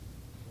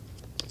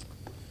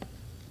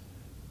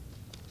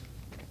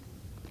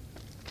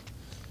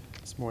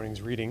This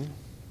morning's reading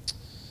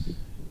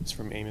is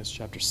from Amos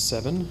chapter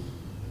 7,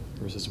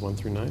 verses 1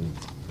 through 9.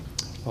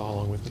 Follow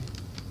along with me.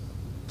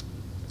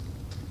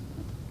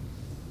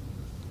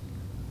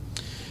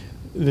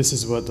 This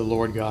is what the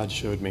Lord God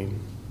showed me.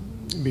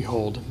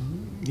 Behold,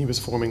 he was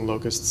forming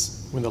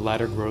locusts when the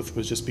latter growth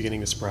was just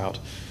beginning to sprout.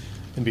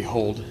 And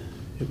behold,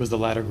 it was the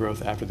latter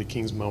growth after the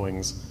king's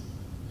mowings.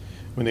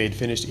 When they had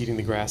finished eating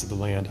the grass of the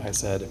land, I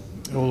said,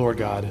 O Lord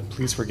God,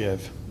 please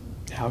forgive.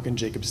 How can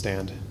Jacob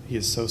stand? He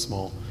is so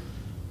small.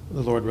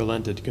 The Lord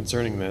relented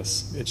concerning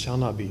this. It shall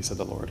not be, said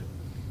the Lord.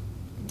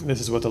 This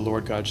is what the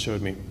Lord God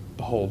showed me.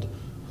 Behold,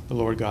 the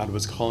Lord God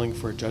was calling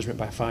for judgment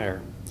by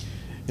fire,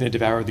 and it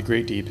devoured the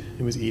great deep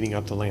and was eating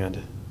up the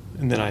land.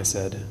 And then I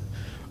said,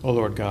 O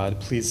Lord God,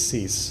 please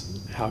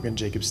cease. How can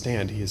Jacob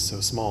stand? He is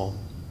so small.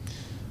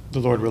 The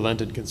Lord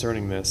relented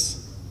concerning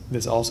this.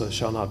 This also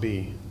shall not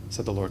be,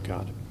 said the Lord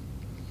God.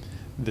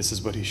 This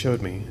is what he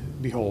showed me.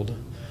 Behold,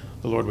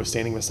 the Lord was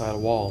standing beside a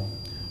wall,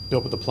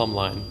 built with a plumb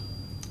line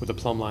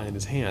in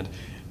his hand.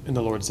 And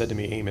the Lord said to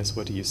me, Amos,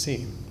 what do you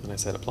see? And I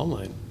said, a plumb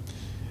line.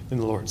 And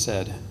the Lord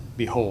said,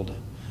 Behold,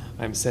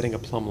 I am setting a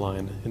plumb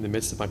line in the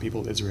midst of my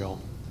people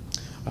Israel.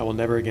 I will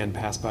never again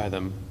pass by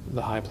them.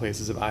 The high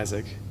places of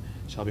Isaac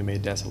shall be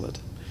made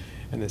desolate,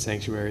 and the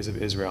sanctuaries of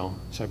Israel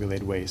shall be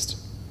laid waste.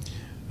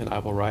 And I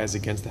will rise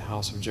against the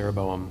house of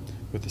Jeroboam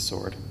with the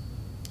sword.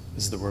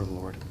 This is the word of the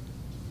Lord.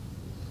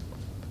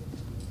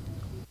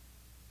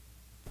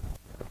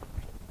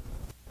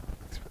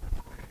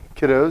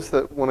 Kiddos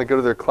that want to go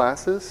to their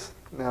classes,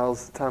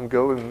 now's the time to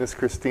go with Miss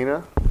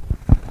Christina.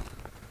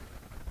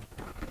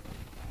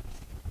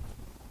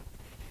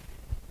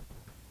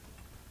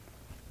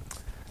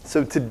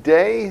 So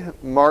today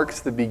marks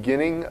the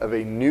beginning of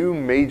a new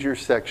major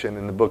section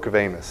in the book of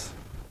Amos.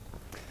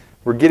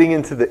 We're getting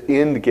into the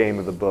end game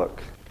of the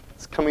book.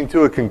 It's coming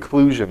to a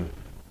conclusion.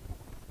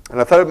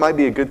 And I thought it might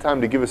be a good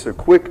time to give us a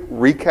quick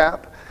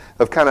recap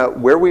of kind of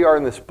where we are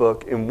in this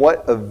book and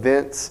what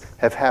events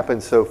have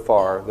happened so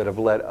far that have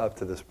led up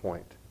to this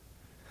point.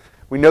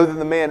 We know that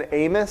the man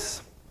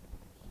Amos,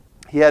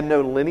 he had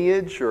no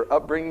lineage or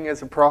upbringing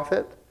as a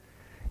prophet.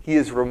 He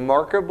is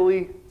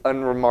remarkably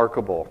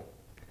unremarkable.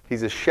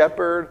 He's a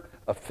shepherd,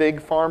 a fig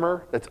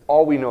farmer. That's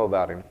all we know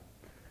about him.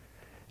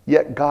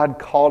 Yet God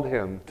called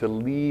him to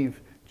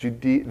leave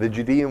the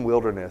Judean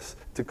wilderness,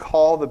 to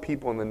call the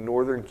people in the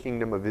northern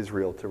kingdom of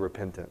Israel to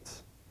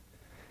repentance.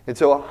 And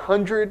so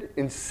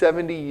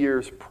 170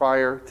 years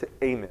prior to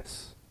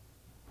Amos,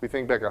 if we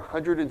think back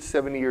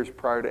 170 years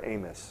prior to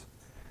Amos,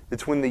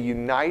 it's when the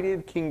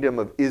united kingdom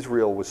of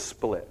Israel was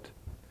split.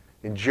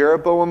 In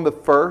Jeroboam the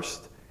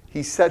first,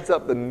 he sets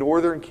up the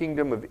northern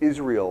kingdom of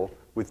Israel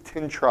with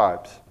 10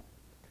 tribes.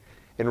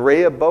 And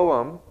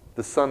Rehoboam,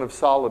 the son of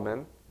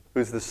Solomon,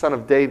 who is the son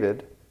of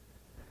David,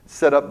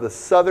 set up the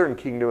southern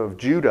kingdom of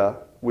Judah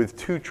with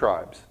 2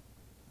 tribes,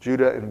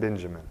 Judah and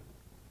Benjamin.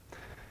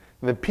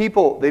 And the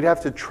people, they'd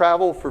have to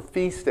travel for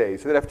feast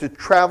days. They'd have to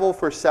travel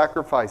for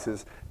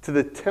sacrifices to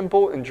the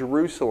temple in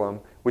Jerusalem,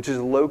 which is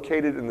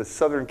located in the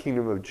southern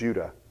kingdom of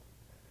Judah.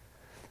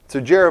 So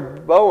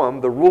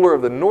Jeroboam, the ruler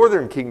of the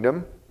northern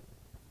kingdom,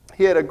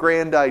 he had a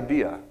grand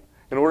idea.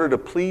 In order to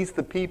please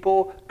the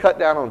people, cut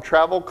down on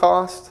travel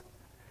costs,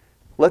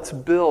 let's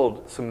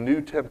build some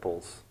new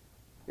temples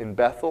in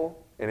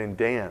Bethel and in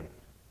Dan.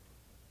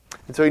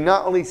 And so he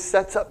not only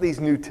sets up these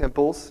new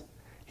temples,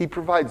 he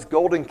provides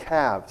golden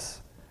calves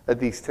at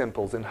these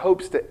temples in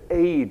hopes to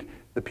aid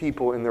the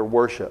people in their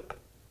worship.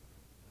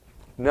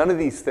 None of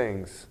these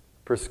things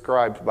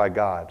prescribed by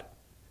God.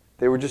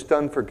 They were just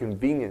done for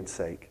convenience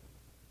sake.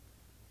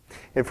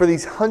 And for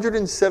these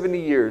 170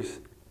 years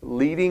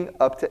leading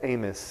up to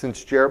Amos,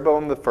 since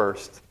Jeroboam the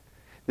first,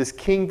 this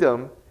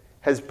kingdom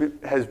has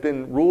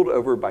been ruled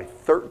over by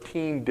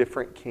 13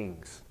 different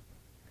kings.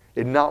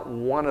 And not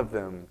one of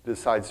them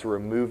decides to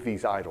remove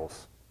these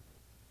idols.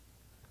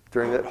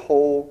 During that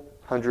whole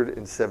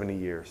 170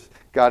 years.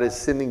 God is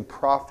sending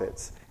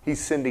prophets. He's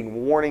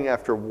sending warning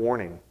after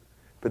warning,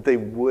 but they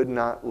would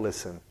not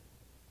listen.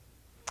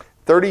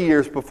 30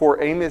 years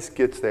before Amos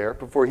gets there,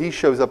 before he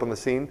shows up on the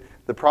scene,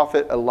 the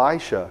prophet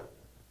Elisha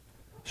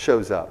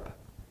shows up.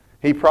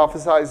 He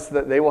prophesies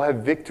that they will have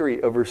victory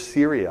over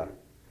Syria.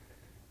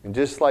 And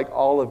just like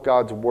all of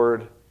God's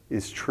word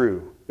is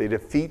true, they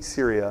defeat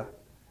Syria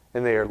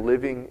and they are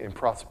living in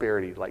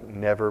prosperity like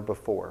never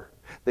before.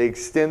 They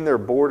extend their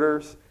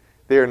borders.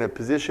 They're in a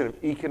position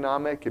of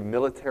economic and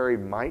military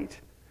might.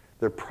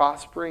 They're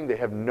prospering. They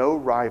have no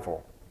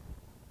rival.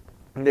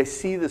 And they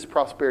see this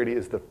prosperity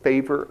as the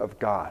favor of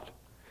God.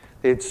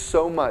 They had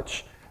so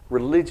much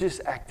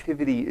religious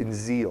activity and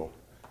zeal,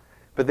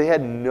 but they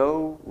had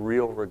no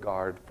real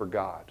regard for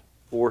God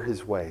or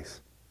his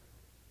ways.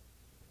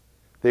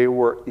 They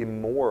were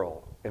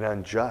immoral and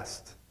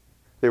unjust.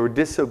 They were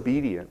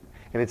disobedient.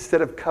 And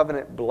instead of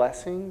covenant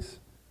blessings,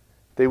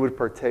 they would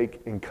partake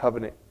in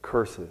covenant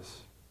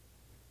curses.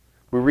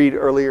 We read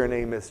earlier in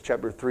Amos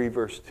chapter 3,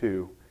 verse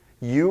 2,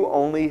 You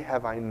only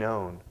have I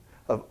known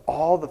of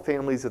all the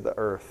families of the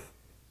earth.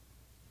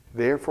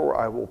 Therefore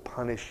I will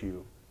punish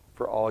you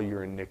for all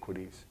your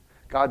iniquities.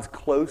 God's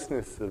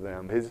closeness to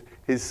them,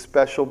 his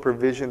special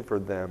provision for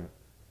them,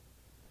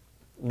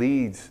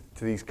 leads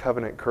to these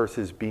covenant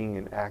curses being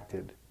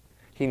enacted.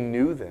 He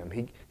knew them.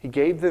 He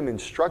gave them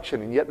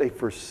instruction, and yet they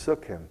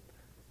forsook him.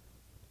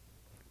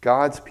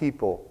 God's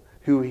people,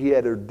 who he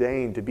had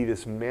ordained to be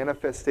this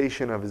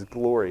manifestation of his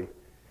glory,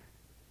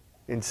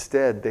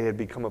 instead they had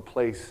become a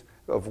place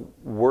of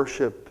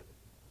worship,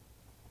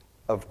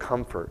 of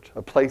comfort,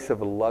 a place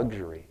of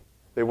luxury.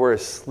 They were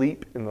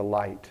asleep in the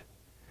light.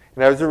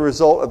 And as a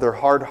result of their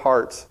hard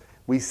hearts,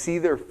 we see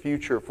their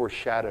future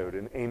foreshadowed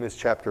in Amos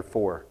chapter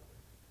 4.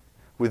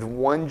 Within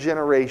one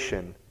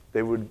generation,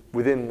 they'd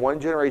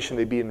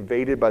be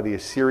invaded by the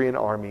Assyrian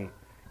army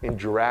and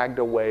dragged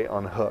away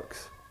on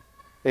hooks.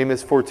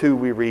 Amos 4:2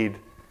 we read,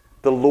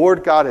 "The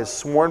Lord God has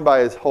sworn by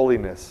his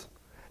holiness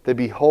that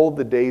behold,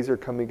 the days are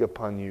coming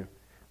upon you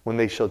when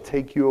they shall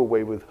take you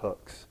away with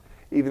hooks,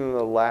 even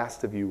the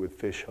last of you with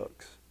fish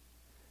hooks."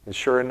 And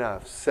sure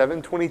enough,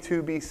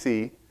 722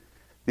 BC,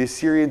 the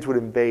Assyrians would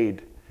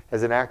invade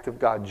as an act of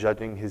God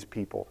judging his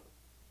people.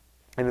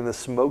 And in the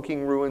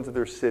smoking ruins of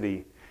their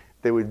city,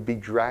 they would be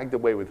dragged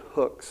away with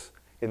hooks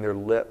in their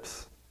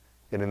lips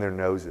and in their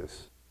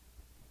noses.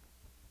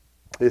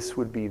 This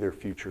would be their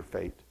future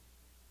fate.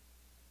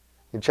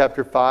 In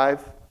chapter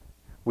 5,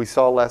 we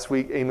saw last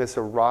week Amos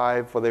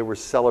arrive while they were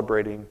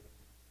celebrating,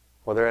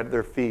 while they're at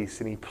their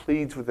feast, and he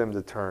pleads with them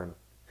to turn.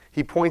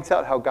 He points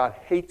out how God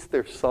hates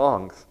their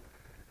songs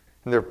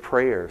and their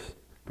prayers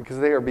because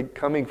they are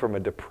coming from a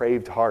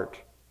depraved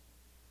heart.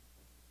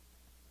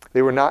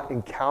 They were not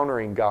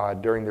encountering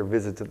God during their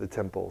visits at the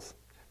temples.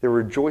 They were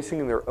rejoicing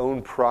in their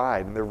own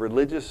pride and their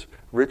religious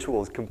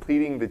rituals,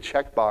 completing the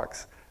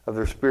checkbox of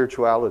their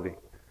spirituality.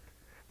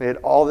 They had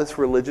all this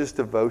religious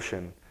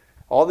devotion,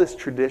 all this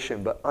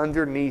tradition, but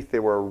underneath they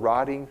were a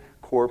rotting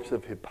corpse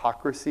of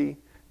hypocrisy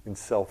and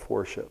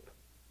self-worship.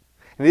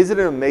 And isn't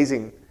it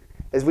amazing,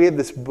 as we have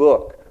this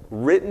book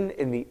written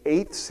in the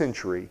 8th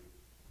century,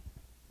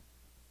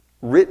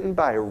 written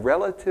by a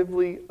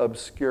relatively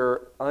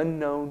obscure,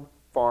 unknown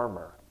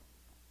farmer,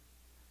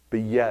 but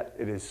yet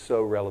it is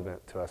so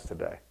relevant to us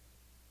today.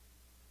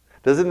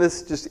 Doesn't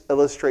this just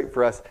illustrate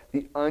for us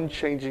the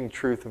unchanging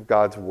truth of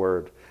God's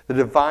Word, the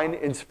divine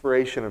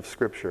inspiration of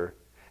Scripture?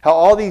 How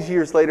all these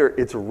years later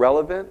it's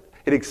relevant,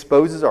 it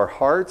exposes our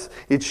hearts,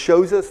 it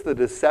shows us the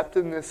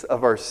deceptiveness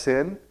of our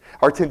sin,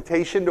 our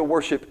temptation to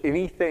worship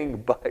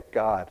anything but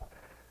God.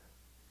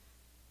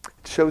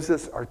 It shows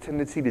us our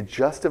tendency to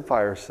justify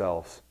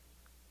ourselves,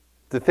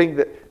 to think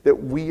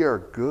that we are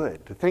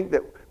good, to think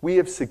that we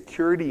have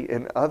security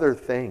in other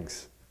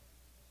things.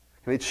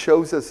 And it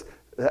shows us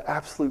the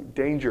absolute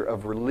danger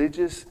of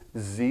religious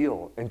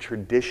zeal and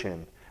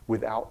tradition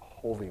without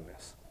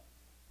holiness.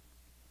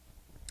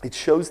 It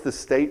shows the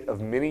state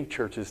of many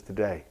churches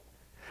today,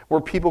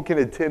 where people can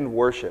attend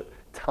worship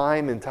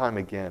time and time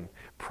again,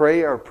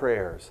 pray our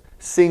prayers,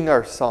 sing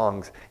our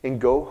songs,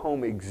 and go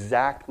home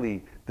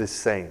exactly the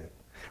same,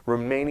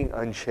 remaining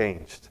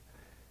unchanged.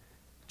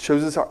 It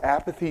shows us our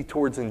apathy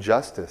towards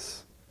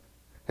injustice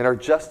and our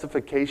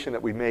justification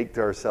that we make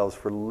to ourselves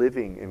for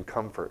living in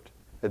comfort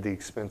at the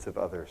expense of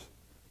others.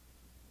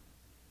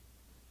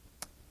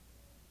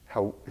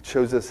 It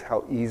shows us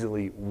how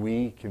easily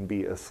we can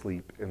be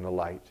asleep in the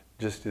light,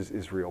 just as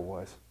Israel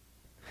was.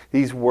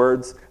 These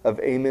words of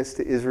Amos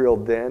to Israel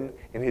then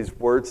and his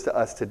words to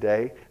us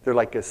today, they're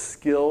like a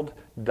skilled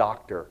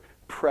doctor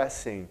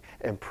pressing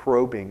and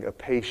probing a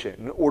patient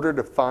in order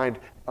to find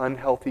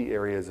unhealthy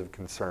areas of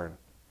concern.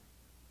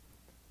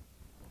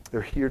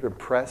 They're here to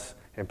press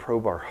and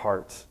probe our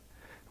hearts.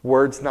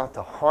 Words not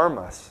to harm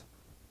us,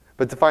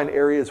 but to find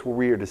areas where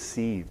we are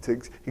deceived,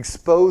 to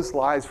expose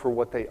lies for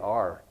what they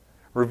are,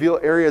 reveal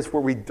areas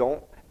where we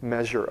don't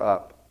measure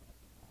up.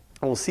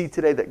 And we'll see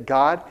today that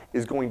God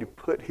is going to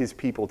put his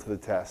people to the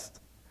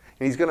test.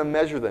 And he's going to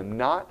measure them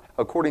not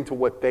according to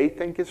what they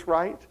think is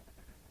right,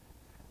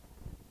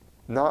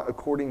 not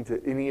according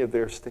to any of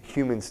their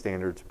human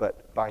standards,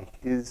 but by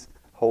his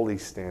holy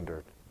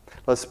standard.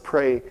 Let's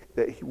pray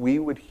that we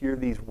would hear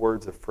these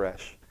words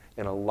afresh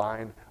and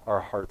align our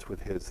hearts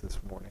with his this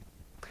morning.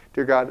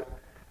 Dear God,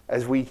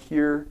 as we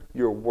hear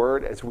your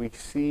word, as we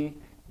see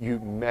you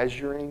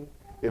measuring,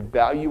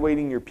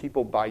 evaluating your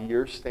people by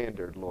your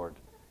standard, Lord,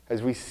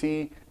 as we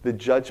see the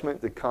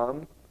judgment to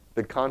come,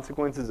 the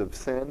consequences of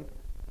sin,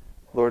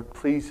 Lord,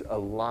 please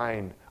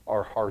align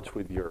our hearts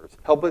with yours.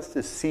 Help us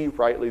to see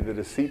rightly the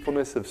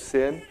deceitfulness of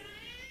sin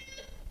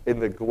in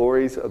the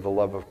glories of the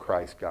love of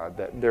Christ, God,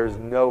 that there's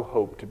no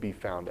hope to be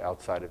found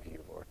outside of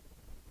you, Lord.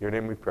 In your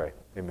name we pray.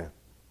 Amen.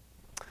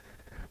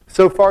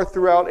 So far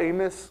throughout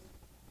Amos,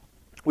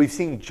 we've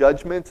seen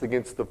judgments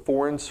against the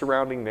foreign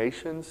surrounding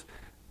nations,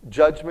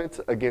 judgments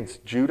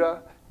against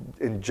Judah,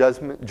 and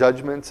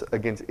judgments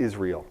against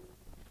Israel.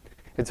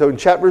 And so in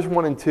chapters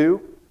 1 and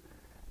 2,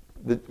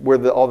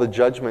 where all the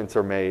judgments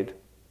are made,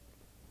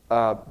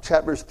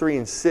 chapters 3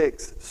 and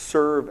 6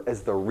 serve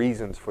as the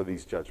reasons for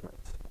these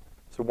judgments.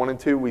 So 1 and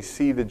 2, we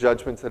see the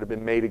judgments that have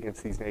been made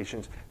against these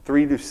nations.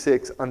 3 to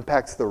 6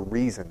 unpacks the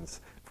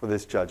reasons for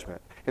this judgment.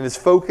 And his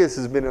focus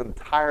has been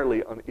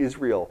entirely on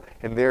Israel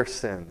and their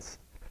sins,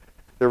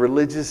 their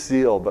religious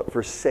zeal, but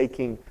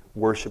forsaking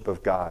worship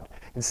of God.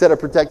 Instead of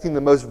protecting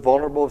the most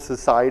vulnerable of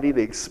society,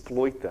 they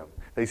exploit them.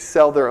 They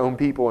sell their own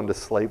people into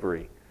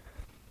slavery.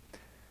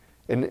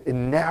 And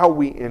now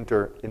we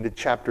enter into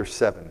chapter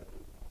 7.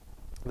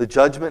 The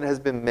judgment has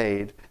been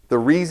made. The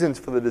reasons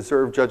for the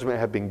deserved judgment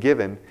have been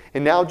given.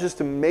 And now, just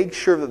to make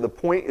sure that the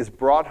point is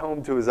brought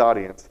home to his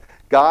audience,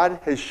 God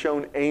has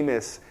shown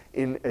Amos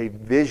in a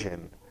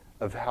vision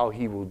of how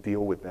he will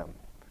deal with them.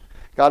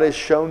 God has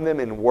shown them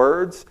in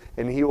words,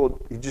 and he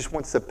just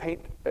wants to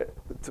paint,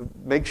 to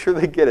make sure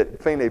they get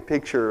it, paint a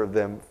picture of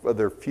them, of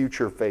their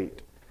future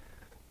fate.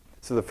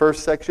 So the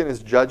first section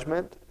is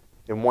judgment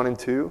in 1 and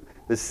 2.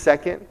 The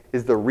second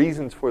is the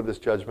reasons for this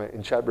judgment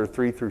in chapter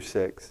 3 through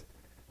 6.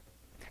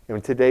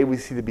 And today we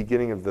see the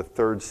beginning of the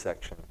third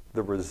section,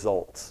 the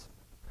results.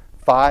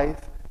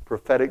 5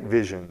 prophetic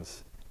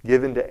visions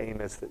given to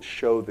Amos that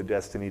show the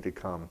destiny to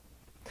come.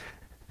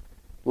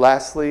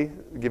 Lastly,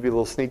 I'll give you a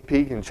little sneak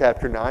peek. In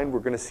chapter 9, we're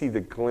going to see the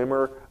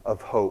glimmer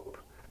of hope,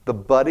 the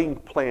budding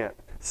plant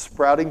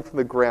sprouting from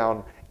the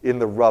ground in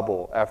the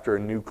rubble after a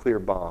nuclear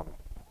bomb,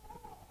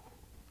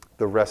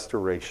 the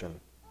restoration.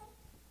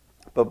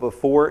 But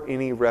before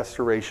any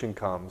restoration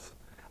comes,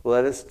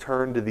 let us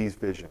turn to these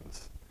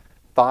visions.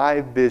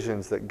 5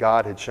 visions that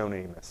God had shown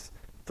Amos,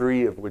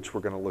 3 of which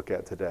we're going to look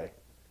at today.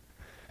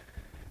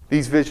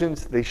 These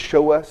visions, they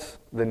show us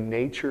the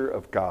nature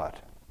of God.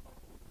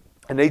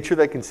 A nature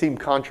that can seem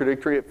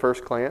contradictory at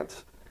first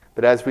glance,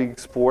 but as we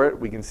explore it,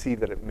 we can see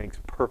that it makes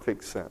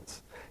perfect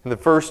sense. In the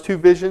first 2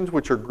 visions,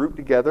 which are grouped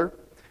together,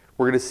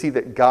 we're going to see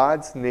that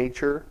God's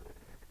nature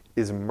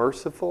is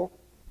merciful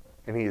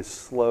and he is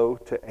slow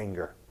to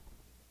anger.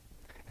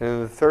 And in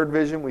the third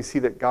vision, we see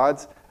that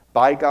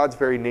by God's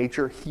very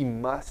nature, he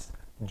must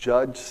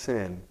judge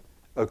sin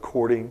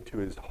according to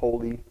his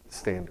holy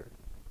standard.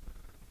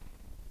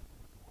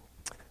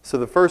 So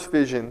the first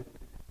vision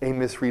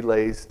Amos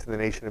relays to the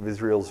nation of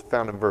Israel is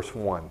found in verse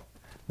 1.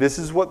 This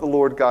is what the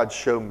Lord God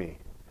showed me.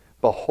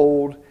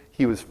 Behold,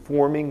 he was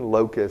forming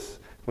locusts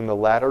when the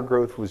latter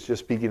growth was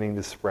just beginning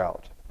to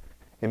sprout.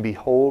 And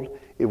behold,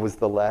 it was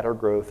the latter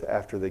growth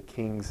after the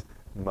king's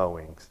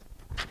mowings.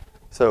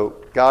 So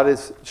God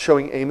is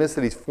showing Amos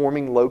that he's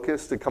forming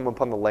locusts to come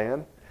upon the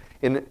land.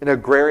 In an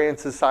agrarian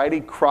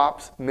society,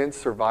 crops meant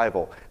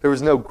survival. There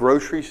was no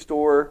grocery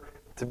store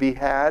to be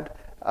had.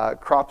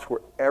 Crops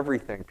were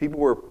everything.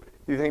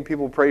 You think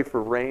people pray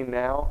for rain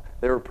now?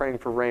 They were praying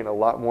for rain a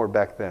lot more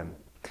back then.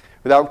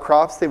 Without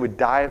crops, they would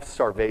die of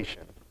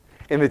starvation.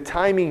 And the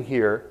timing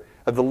here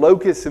of the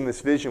locusts in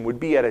this vision would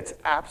be at its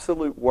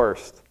absolute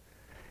worst.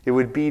 It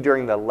would be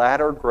during the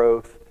latter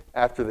growth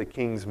after the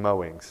king's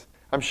mowings.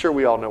 I'm sure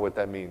we all know what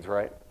that means,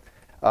 right?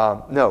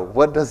 No,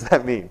 what does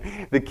that mean?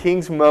 The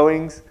king's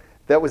mowings,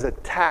 that was a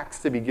tax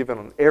to be given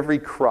on every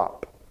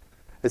crop.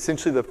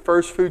 Essentially, the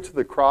first fruits of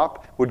the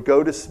crop would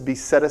go to be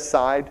set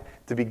aside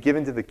to be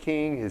given to the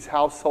king, his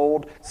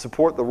household,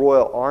 support the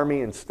royal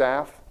army and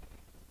staff.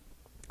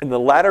 And the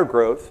latter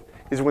growth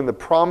is when the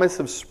promise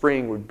of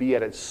spring would be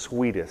at its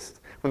sweetest,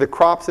 when the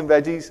crops and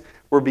veggies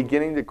were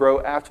beginning to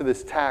grow after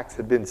this tax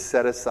had been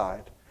set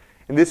aside.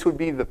 And this would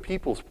be the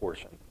people's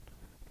portion.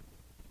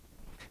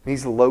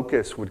 These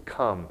locusts would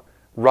come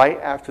right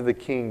after the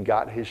king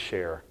got his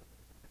share,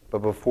 but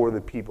before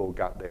the people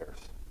got theirs.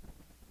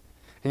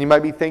 And you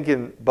might be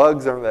thinking,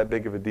 bugs aren't that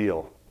big of a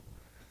deal.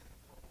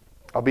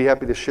 I'll be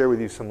happy to share with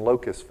you some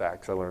locust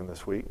facts I learned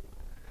this week.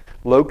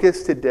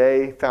 Locusts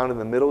today, found in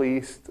the Middle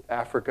East,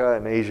 Africa,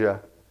 and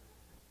Asia,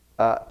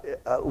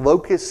 a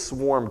locust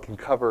swarm can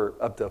cover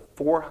up to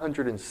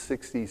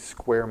 460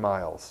 square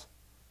miles.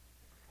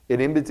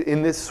 And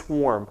in this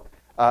swarm,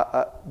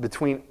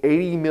 between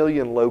 80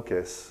 million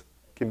locusts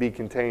can be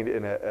contained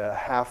in a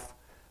half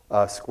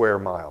square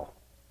mile.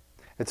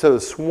 And so a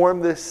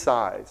swarm this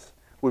size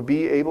would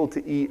be able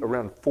to eat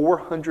around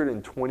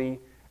 420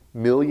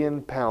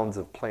 million pounds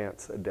of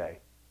plants a day.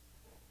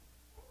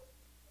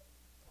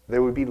 They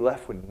would be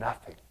left with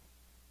nothing.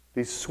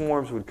 These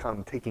swarms would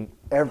come taking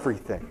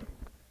everything.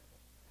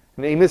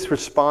 And Amos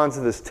responds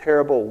to this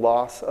terrible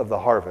loss of the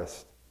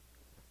harvest.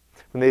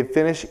 When they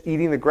finished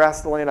eating the grass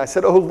of the land, I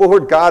said, "Oh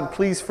Lord God,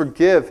 please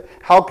forgive.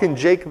 How can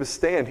Jacob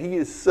stand? He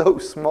is so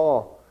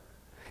small."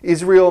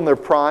 Israel in their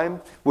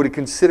prime would have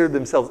considered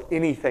themselves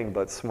anything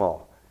but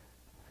small.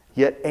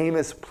 Yet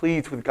Amos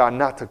pleads with God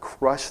not to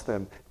crush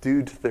them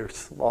due to their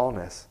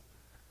smallness.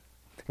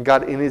 And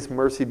God, in his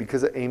mercy,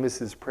 because of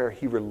Amos's prayer,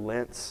 he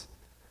relents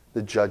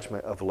the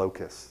judgment of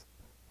locusts.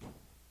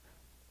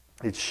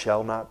 "It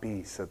shall not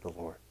be," said the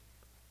Lord.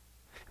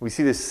 We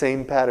see this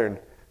same pattern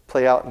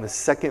play out in the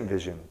second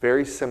vision,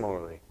 very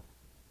similarly.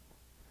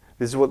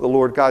 This is what the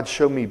Lord God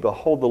showed me.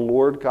 Behold, the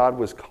Lord God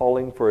was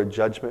calling for a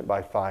judgment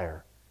by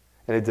fire,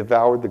 and it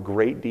devoured the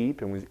great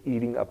deep and was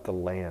eating up the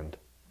land.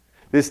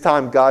 This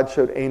time God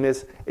showed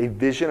Amos a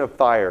vision of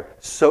fire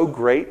so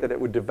great that it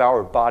would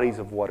devour bodies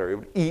of water. It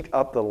would eat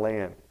up the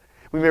land.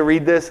 We may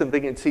read this and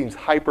think it seems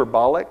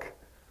hyperbolic,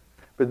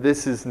 but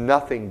this is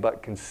nothing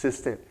but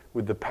consistent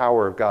with the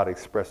power of God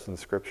expressed in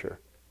Scripture.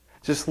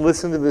 Just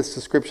listen to this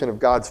description of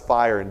God's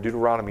fire in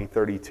Deuteronomy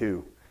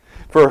 32.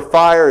 For a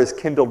fire is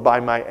kindled by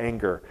my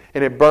anger,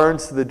 and it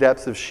burns to the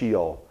depths of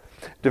Sheol,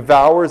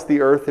 devours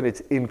the earth in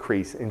its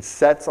increase, and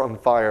sets on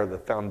fire the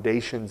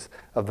foundations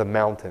of the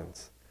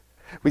mountains.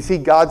 We see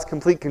God's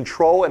complete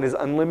control and his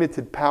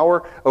unlimited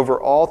power over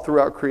all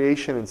throughout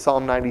creation in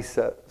Psalm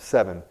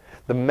 97.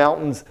 The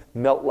mountains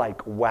melt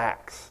like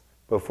wax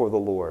before the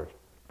Lord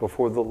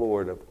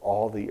of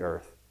all the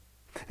earth.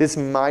 This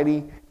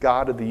mighty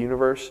God of the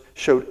universe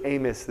showed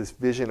Amos this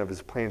vision of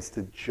his plans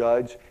to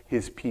judge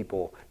his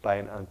people by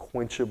an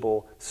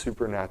unquenchable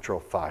supernatural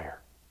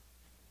fire.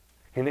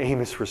 And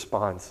Amos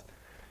responds,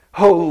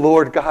 "Oh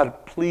Lord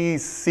God,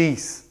 please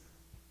cease.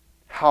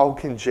 How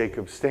can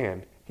Jacob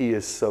stand? He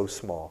is so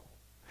small."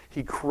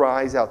 He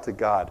cries out to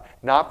God,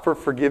 not for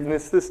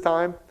forgiveness this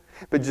time,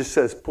 but just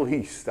says,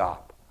 "Please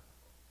stop."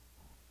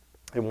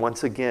 And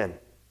once again,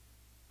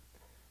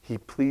 he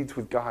pleads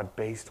with God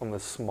based on the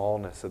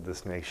smallness of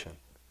this nation.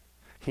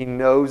 He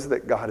knows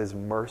that God is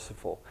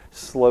merciful,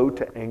 slow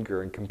to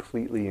anger, and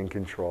completely in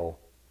control.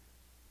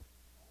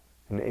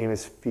 And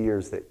Amos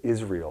fears that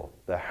Israel,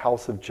 the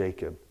house of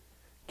Jacob,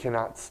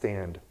 cannot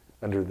stand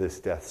under this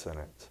death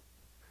sentence.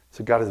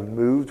 So God is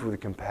moved with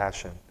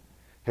compassion.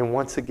 And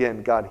once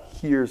again, God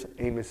hears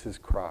Amos's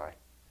cry,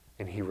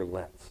 and he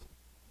relents.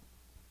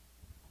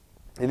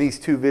 In these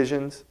two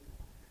visions,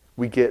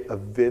 we get a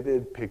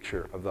vivid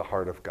picture of the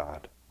heart of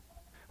God.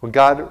 When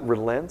God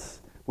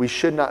relents, we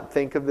should not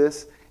think of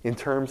this in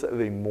terms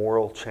of a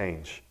moral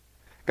change.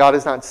 God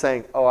is not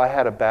saying, "Oh, I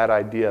had a bad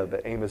idea,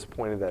 but Amos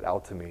pointed that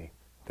out to me.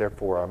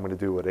 Therefore, I'm going to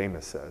do what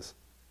Amos says."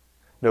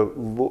 No,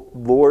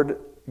 Lord,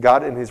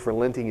 God in his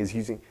relenting is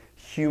using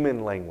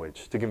human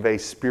language to convey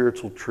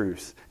spiritual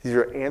truths. These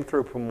are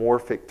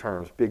anthropomorphic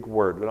terms, big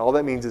word. But all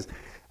that means is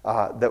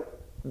that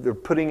they're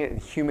putting it in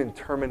human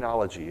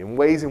terminology, in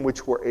ways in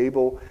which we're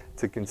able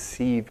to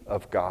conceive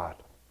of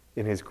God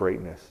in his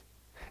greatness.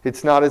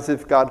 It's not as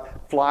if God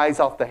flies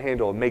off the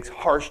handle and makes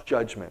harsh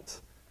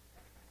judgments.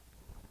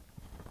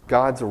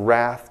 God's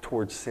wrath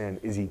towards sin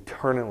is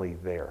eternally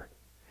there.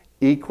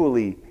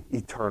 Equally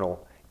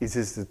eternal is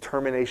his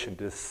determination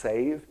to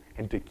save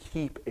and to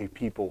keep a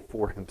people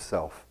for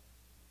himself.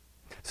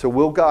 So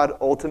will God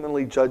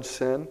ultimately judge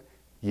sin?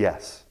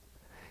 Yes.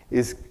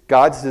 Is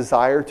God's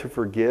desire to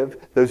forgive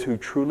those who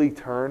truly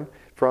turn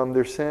from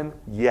their sin?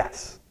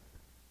 Yes.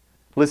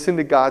 Listen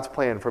to God's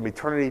plan from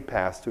eternity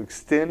past to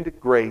extend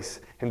grace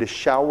and to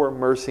shower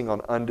mercy on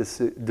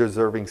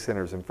undeserving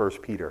sinners in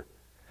 1 Peter.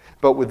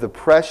 But with the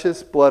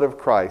precious blood of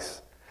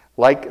Christ,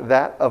 like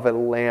that of a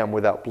lamb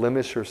without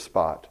blemish or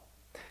spot,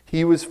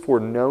 he was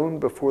foreknown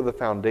before the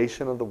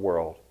foundation of the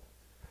world,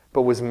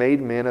 but was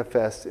made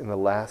manifest in the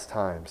last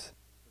times.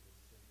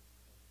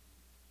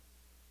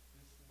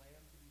 This lamb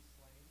to be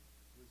slain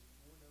was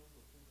foreknown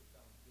before the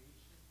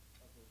foundation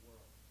of the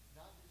world.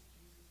 Not just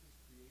Jesus as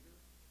creator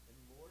and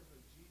Lord,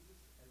 but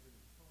Jesus as an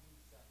atoning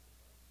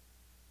sacrifice.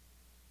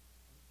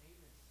 And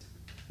Amos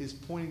is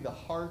pointing the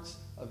hearts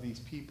of these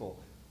people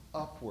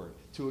upward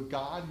to a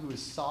God who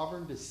is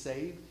sovereign to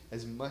save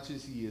as much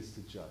as he is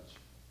to judge.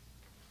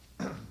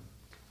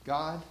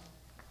 God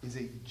is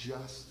a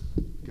just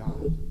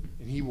God,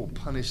 and he will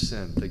punish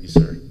sin. Thank you,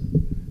 sir.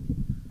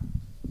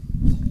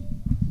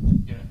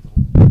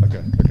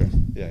 Okay.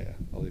 Yeah.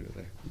 I'll leave it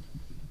there.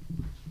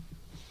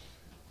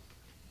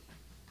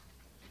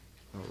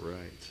 All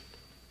right.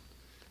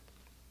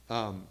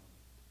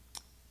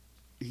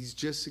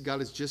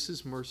 God is just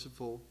as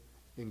merciful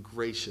and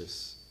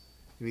gracious,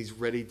 and he's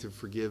ready to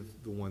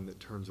forgive the one that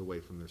turns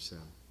away from their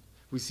sin.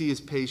 We see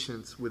his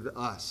patience with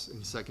us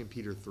in 2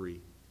 Peter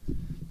 3.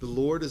 The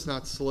Lord is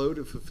not slow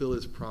to fulfill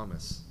his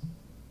promise.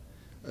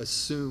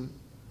 Some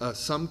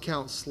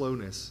count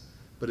slowness,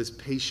 but is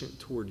patient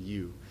toward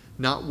you,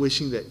 not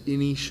wishing that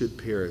any should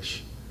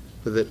perish,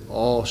 but that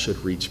all should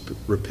reach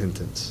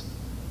repentance.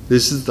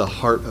 This is the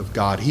heart of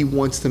God. He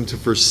wants them to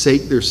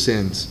forsake their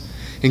sins.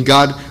 And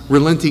God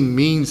relenting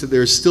means that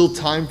there is still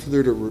time for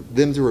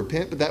them to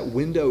repent, but that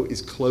window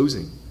is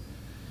closing.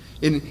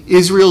 In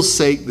Israel's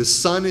sake, the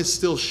sun is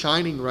still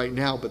shining right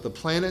now, but the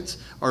planets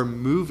are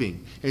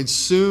moving. And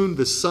soon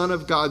the sun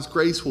of God's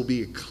grace will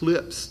be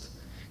eclipsed.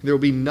 And there will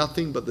be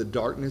nothing but the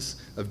darkness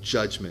of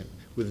judgment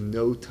with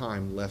no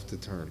time left to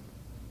turn.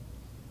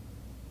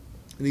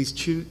 In these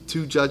two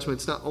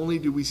judgments, not only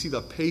do we see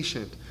the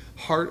patient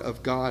heart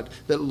of God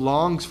that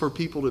longs for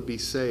people to be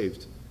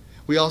saved,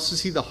 we also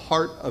see the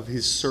heart of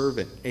his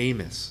servant,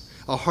 Amos,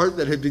 a heart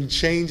that had been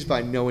changed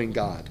by knowing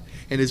God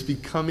and is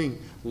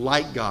becoming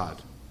like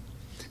God.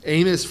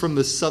 Amos, from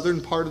the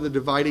southern part of the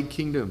divided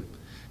kingdom,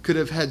 could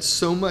have had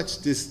so much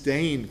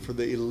disdain for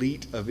the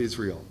elite of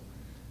Israel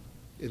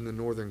in the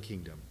northern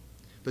kingdom.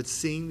 But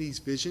seeing these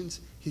visions,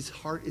 his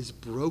heart is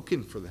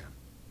broken for them.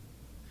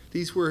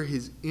 These were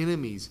his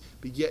enemies,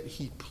 but yet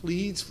he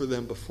pleads for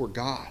them before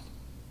God.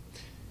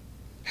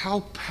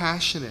 How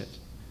passionate,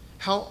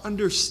 how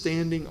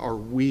understanding are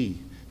we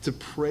to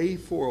pray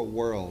for a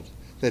world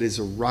that is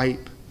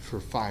ripe for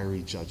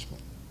fiery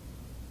judgment?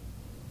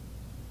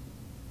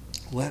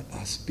 let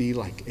us be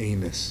like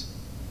Amos.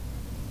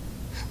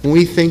 When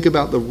we think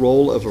about the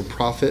role of a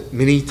prophet,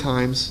 many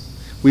times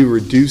we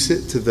reduce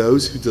it to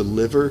those who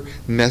deliver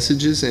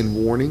messages and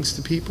warnings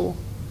to people.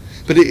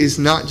 But it is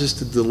not just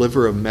to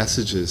deliver of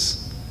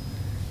messages,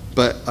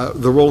 but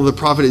the role of the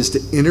prophet is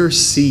to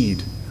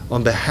intercede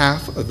on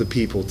behalf of the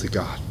people to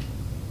God.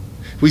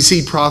 We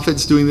see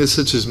prophets doing this,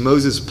 such as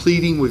Moses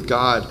pleading with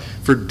God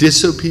for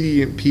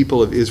disobedient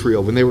people of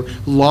Israel when they were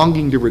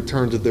longing to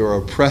return to their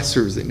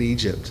oppressors in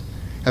Egypt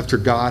after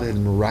God had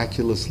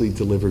miraculously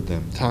delivered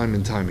them time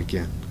and time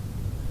again.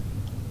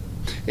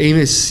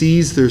 Amos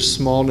sees their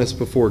smallness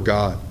before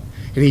God,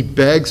 and he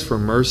begs for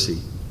mercy.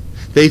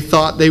 They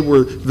thought they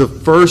were the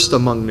first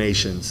among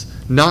nations,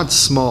 not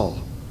small.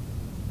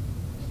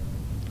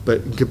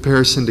 But in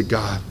comparison to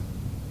God,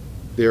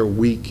 they are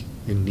weak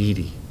and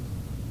needy.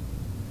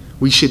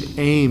 We should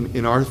aim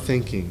in our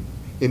thinking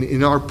and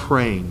in our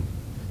praying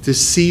to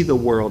see the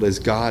world as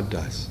God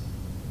does.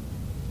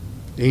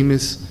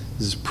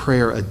 Amos's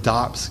prayer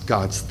adopts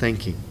God's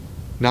thinking,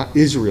 not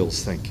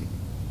Israel's thinking.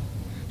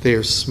 They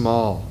are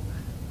small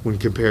when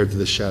compared to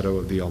the shadow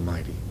of the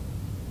Almighty.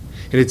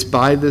 And it's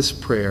by this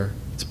prayer,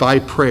 it's by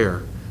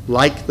prayer,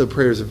 like the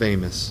prayers of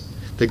Amos,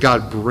 that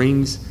God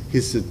brings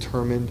his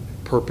determined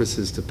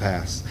purposes to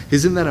pass.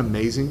 Isn't that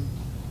amazing?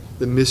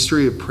 The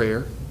mystery of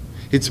prayer.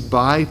 It's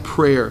by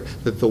prayer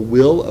that the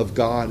will of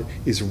God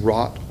is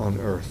wrought on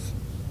earth.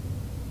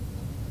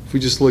 If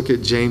we just look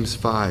at James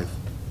 5,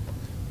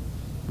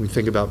 we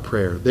think about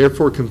prayer.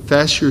 Therefore,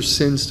 confess your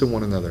sins to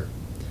one another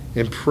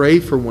and pray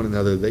for one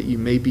another that you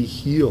may be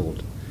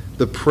healed.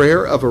 The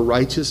prayer of a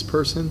righteous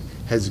person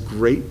has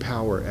great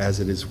power as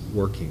it is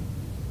working.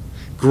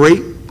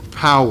 Great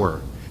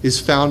power is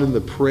found in the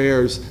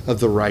prayers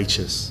of the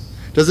righteous.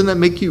 Doesn't that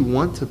make you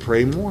want to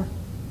pray more?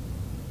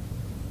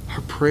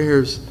 Our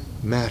prayers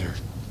matter.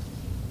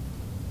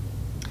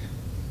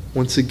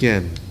 Once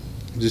again,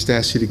 I just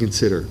ask you to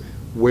consider,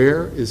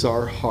 where is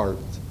our heart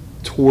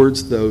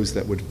towards those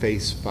that would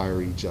face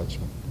fiery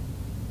judgment?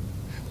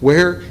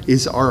 Where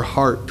is our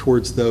heart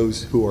towards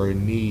those who are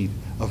in need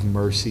of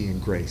mercy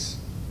and grace,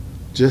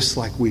 just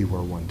like we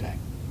were one day?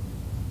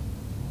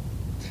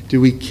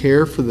 Do we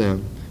care for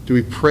them? Do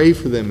we pray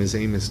for them as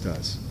Amos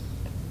does?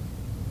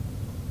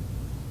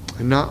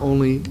 And not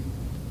only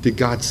did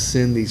God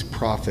send these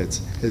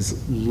prophets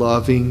as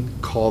loving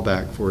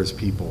callback for his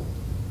people,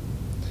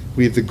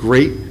 we have the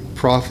great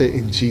prophet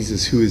in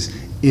Jesus who is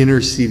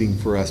interceding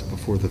for us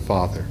before the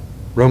Father.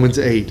 Romans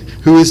 8,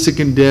 who is to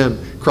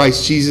condemn?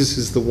 Christ Jesus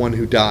is the one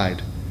who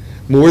died.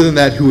 More than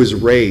that, who is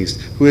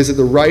raised, who is at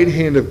the right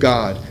hand of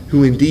God,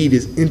 who indeed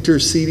is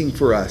interceding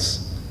for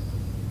us.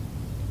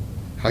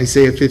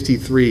 Isaiah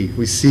 53,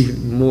 we see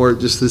more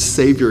just the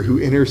Savior who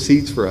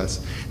intercedes for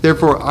us.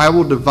 Therefore, I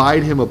will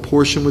divide him a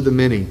portion with the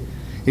many,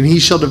 and he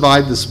shall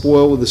divide the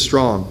spoil with the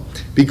strong,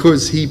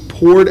 because he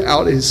poured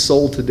out his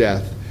soul to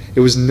death. It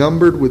was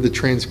numbered with the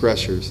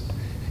transgressors.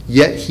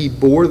 Yet he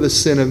bore the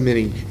sin of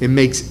many and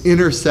makes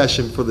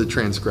intercession for the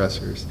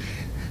transgressors.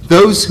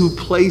 Those who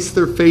place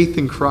their faith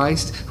in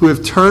Christ, who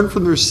have turned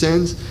from their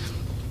sins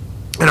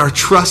and are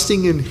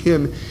trusting in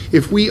him,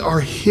 if we are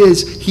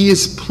his, he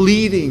is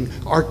pleading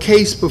our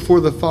case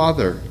before the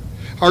Father.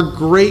 Our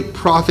great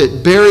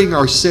prophet bearing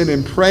our sin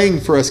and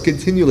praying for us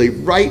continually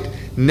right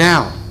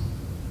now.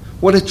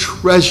 What a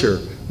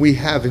treasure we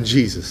have in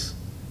Jesus,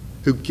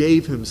 who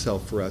gave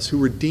himself for us, who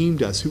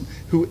redeemed us,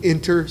 who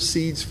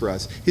intercedes for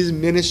us. His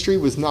ministry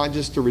was not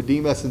just to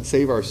redeem us and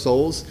save our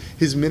souls.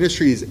 His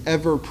ministry is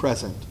ever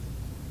present,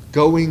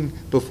 going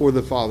before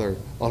the Father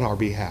on our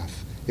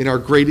behalf, in our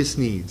greatest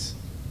needs,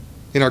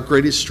 in our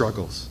greatest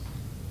struggles.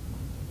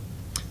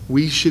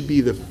 We should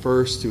be the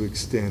first to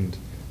extend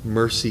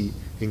mercy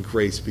and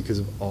grace because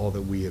of all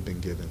that we have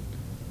been given.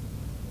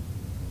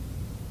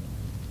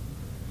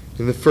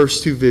 In the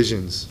first two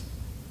visions,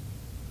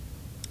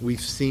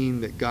 we've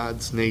seen that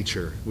God's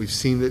nature, we've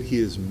seen that he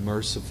is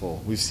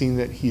merciful, we've seen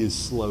that he is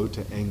slow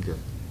to anger,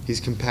 he's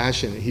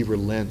compassionate, he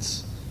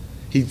relents,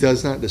 he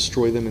does not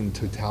destroy them in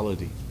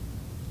totality.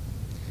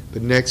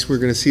 But next we're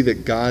going to see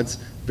that God's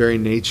very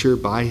nature,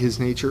 by his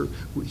nature,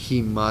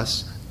 he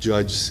must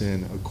judge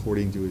sin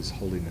according to his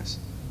holiness.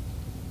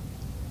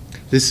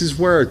 This is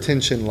where our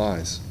tension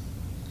lies.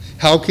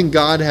 How can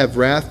God have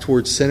wrath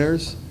towards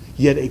sinners,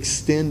 yet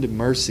extend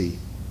mercy?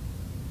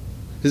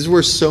 This is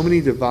where so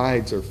many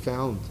divides are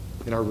found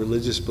in our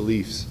religious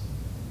beliefs,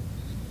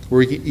 where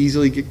we can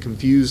easily get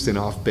confused and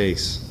off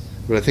base.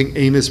 But I think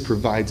Amos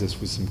provides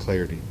us with some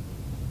clarity.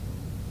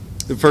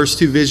 The first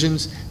two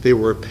visions, they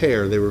were a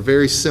pair. They were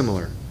very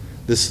similar.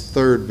 This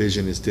third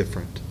vision is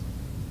different.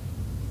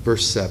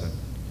 Verse 7.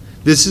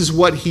 This is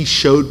what he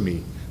showed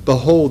me.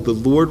 Behold, the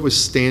Lord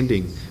was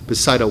standing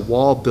beside a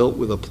wall built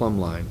with a plumb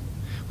line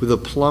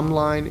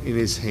in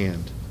his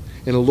hand.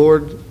 And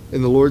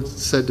the Lord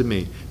said to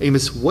me,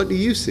 Amos, what do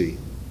you see?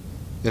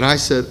 And I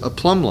said, a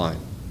plumb line.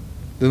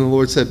 Then the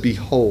Lord said,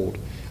 behold,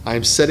 I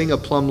am setting a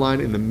plumb line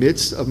in the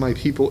midst of my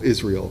people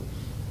Israel.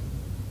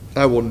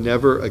 I will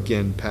never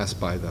again pass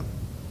by them.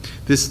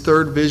 This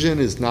third vision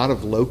is not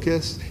of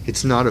locusts.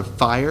 It's not of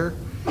fire.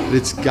 but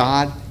it's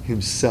God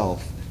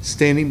himself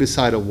standing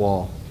beside a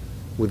wall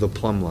with a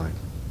plumb line.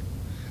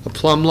 A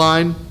plumb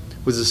line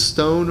was a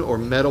stone or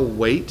metal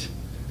weight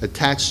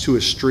attached to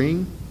a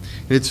string,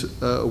 and it's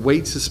a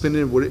weight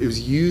suspended. It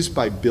was used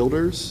by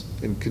builders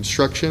and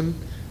construction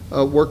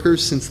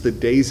workers since the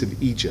days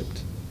of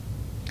Egypt.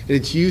 And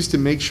it's used to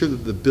make sure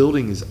that the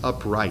building is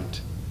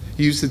upright. It's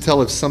used to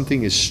tell if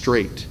something is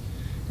straight,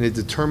 and it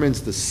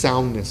determines the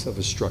soundness of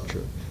a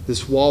structure.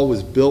 This wall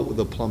was built with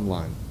a plumb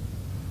line.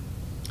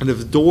 And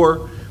if a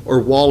door or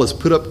wall is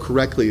put up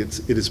correctly,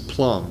 it is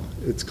plumb.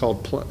 It's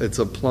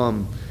a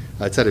plumb.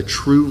 It's at a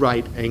true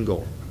right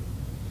angle.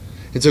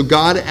 And so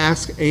God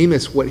asks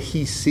Amos what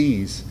he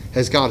sees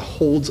as God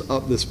holds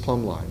up this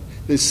plumb line,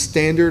 this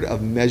standard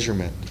of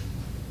measurement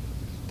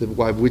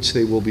by which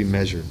they will be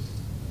measured.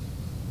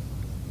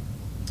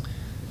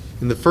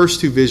 In the first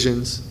two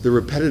visions, they're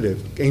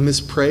repetitive.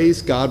 Amos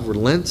prays, God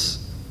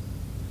relents.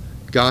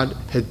 God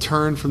had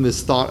turned from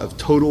this thought of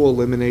total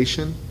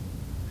elimination,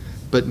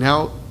 but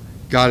now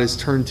God has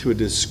turned to a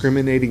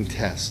discriminating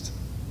test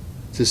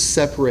to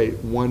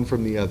separate one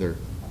from the other.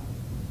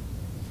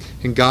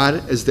 And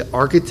God as the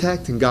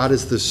architect and God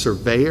as the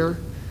surveyor,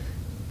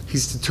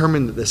 he's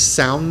determined that the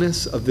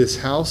soundness of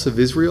this house of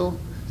Israel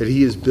that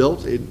he has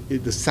built,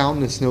 the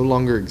soundness no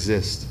longer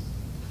exists.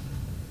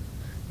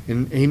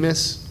 In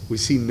Amos, we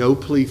see no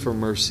plea for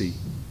mercy.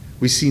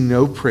 We see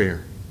no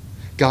prayer.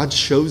 God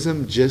shows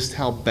them just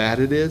how bad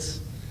it is,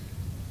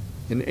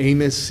 and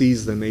Amos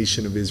sees the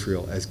nation of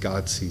Israel as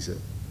God sees it.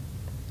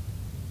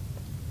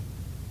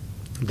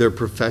 Their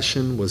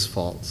profession was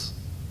false.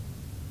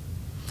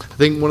 I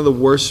think one of the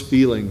worst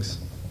feelings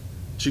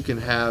that you can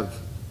have,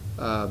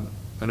 I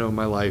know in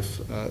my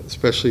life,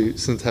 especially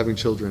since having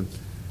children,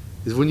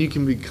 is when you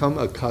can become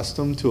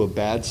accustomed to a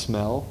bad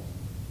smell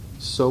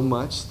so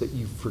much that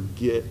you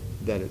forget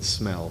that it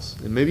smells.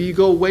 And maybe you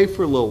go away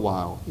for a little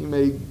while. You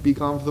may be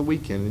gone for the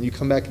weekend, and you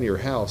come back into your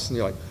house, and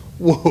you're like,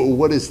 whoa,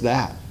 what is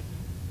that?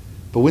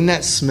 But when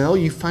that smell,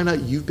 you find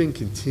out you've been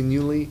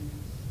continually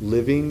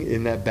living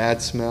in that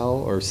bad smell,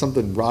 or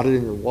something rotted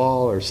in your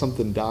wall, or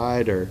something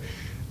died, or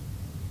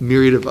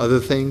myriad of other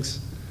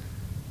things.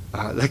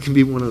 That can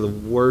be one of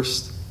the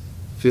worst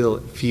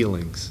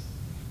feelings,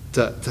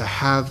 to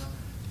have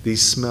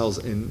these smells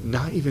and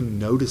not even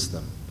notice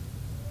them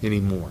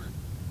anymore.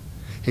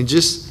 And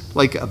just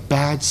like a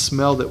bad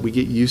smell that we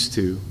get used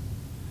to,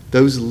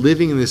 those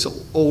living in this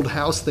old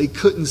house, they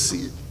couldn't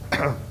see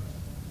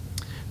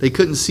they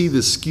couldn't see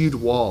the skewed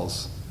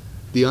walls,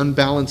 the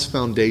unbalanced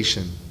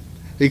foundation.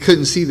 They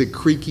couldn't see the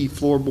creaky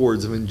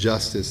floorboards of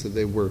injustice that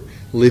they were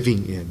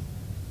living in.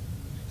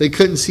 They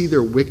couldn't see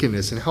their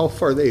wickedness and how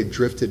far they had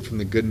drifted from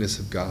the goodness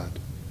of God.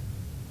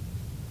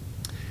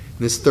 In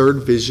this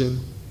third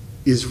vision,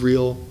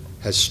 Israel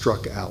has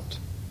struck out.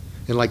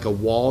 And like a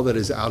wall that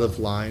is out of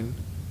line,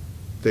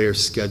 they are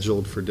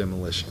scheduled for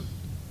demolition.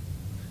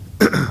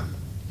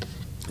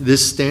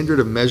 This standard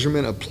of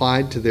measurement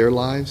applied to their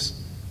lives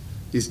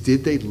is,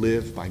 did they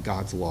live by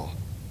God's law?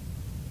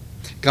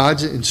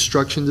 God's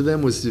instruction to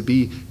them was to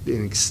be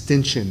an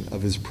extension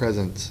of his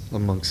presence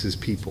amongst his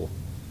people.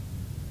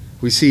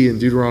 We see in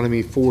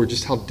Deuteronomy 4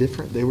 just how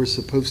different they were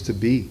supposed to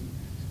be.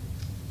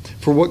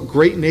 For what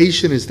great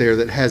nation is there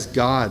that has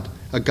God,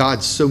 a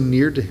God so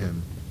near to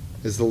him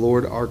as the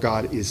Lord our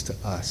God is to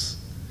us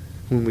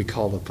when we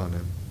call upon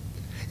him?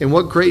 And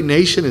what great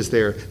nation is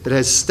there that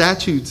has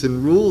statutes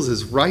and rules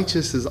as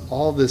righteous as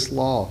all this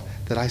law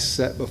that I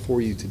set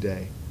before you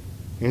today?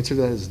 The answer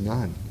to that is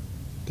none.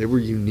 They were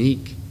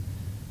unique.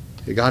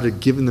 God had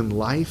given them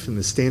life and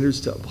the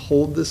standards to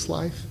uphold this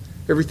life,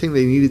 everything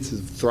they needed to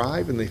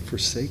thrive, and they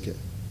forsake it.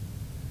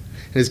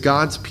 And as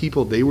God's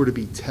people, they were to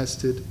be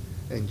tested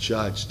and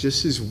judged,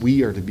 just as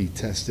we are to be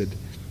tested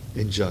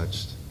and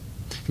judged.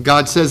 And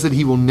God says that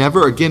he will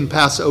never again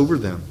pass over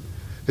them.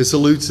 This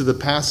alludes to the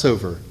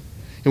Passover,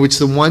 in which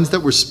the ones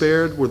that were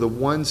spared were the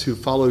ones who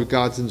followed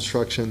God's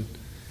instruction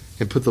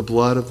and put the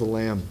blood of the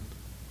Lamb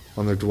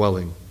on their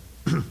dwelling.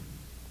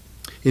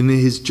 In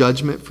his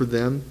judgment for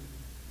them,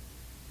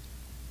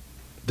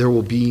 there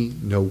will be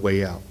no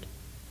way out.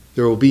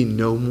 There will be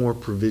no more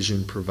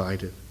provision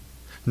provided.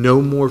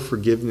 No more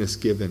forgiveness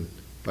given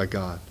by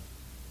God.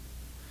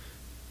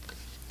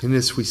 In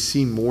this, we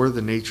see more of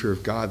the nature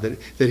of God,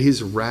 that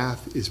his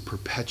wrath is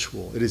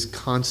perpetual. It is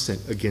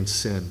constant against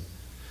sin.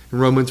 In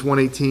Romans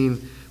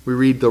 1:18, we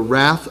read, "The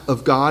wrath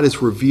of God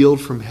is revealed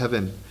from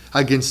heaven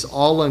against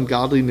all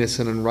ungodliness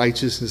and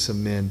unrighteousness of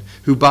men,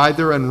 who by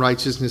their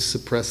unrighteousness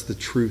suppress the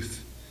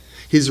truth."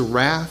 His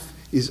wrath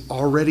is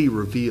already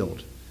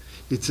revealed.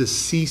 It's a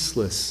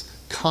ceaseless,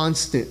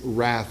 constant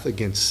wrath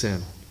against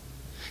sin.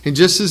 And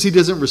just as he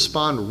doesn't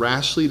respond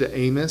rashly to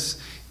Amos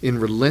in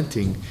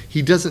relenting,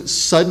 he doesn't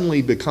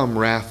suddenly become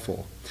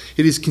wrathful.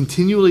 It is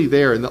continually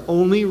there, and the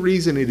only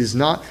reason it is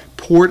not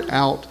poured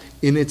out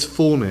in its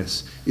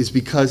fullness is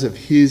because of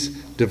his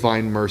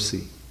divine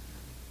mercy.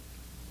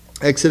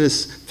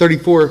 Exodus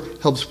 34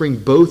 helps bring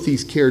both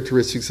these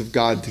characteristics of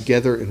God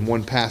together in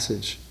one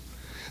passage.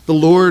 The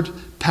Lord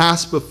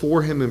passed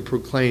before him and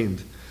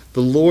proclaimed,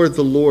 The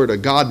Lord, a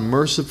God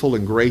merciful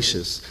and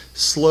gracious,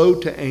 slow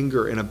to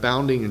anger and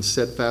abounding in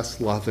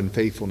steadfast love and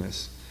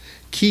faithfulness,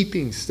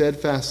 keeping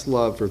steadfast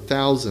love for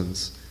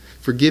thousands,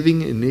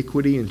 forgiving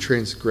iniquity and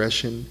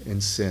transgression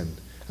and sin.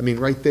 I mean,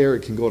 right there,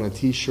 it can go on a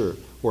t-shirt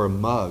or a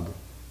mug.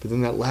 But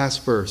then that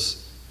last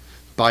verse,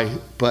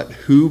 but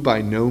who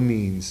by no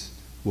means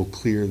will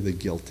clear the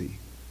guilty.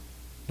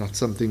 Not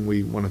something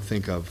we want to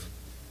think of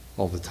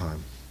all the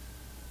time.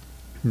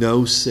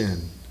 No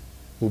sin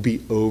will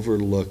be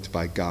overlooked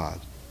by God.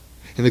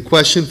 And the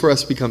question for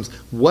us becomes,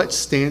 what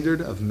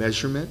standard of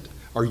measurement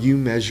are you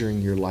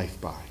measuring your life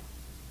by?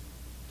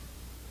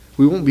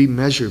 We won't be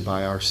measured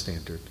by our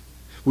standard.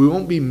 We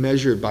won't be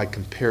measured by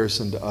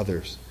comparison to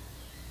others.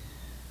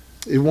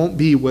 It won't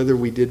be whether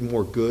we did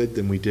more good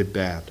than we did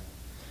bad.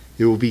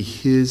 It will be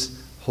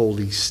His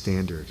holy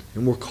standard.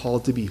 And we're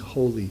called to be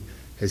holy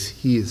as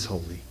He is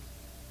holy.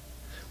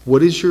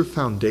 What is your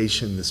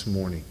foundation this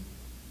morning?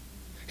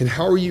 And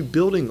how are you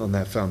building on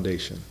that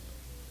foundation?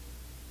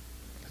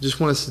 I just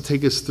want us to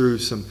take us through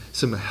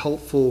some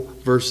helpful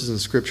verses in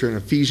Scripture in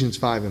Ephesians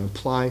 5 and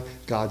apply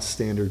God's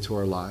standard to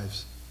our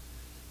lives.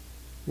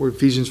 We're in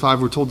Ephesians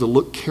 5, we're told to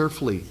look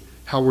carefully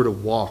how we're to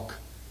walk,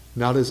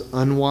 not as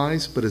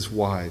unwise, but as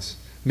wise,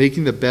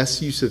 making the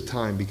best use of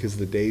time because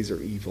the days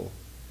are evil.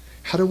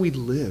 How do we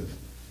live?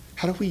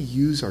 How do we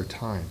use our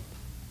time?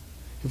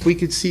 If we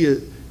could see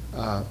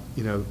the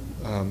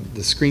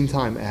screen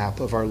time app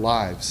of our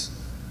lives,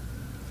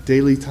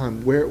 daily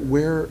time,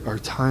 where our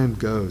time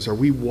goes. Are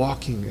we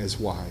walking as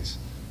wise?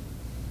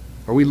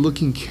 Are we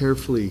looking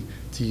carefully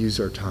to use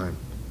our time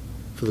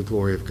for the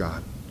glory of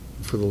God,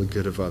 for the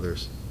good of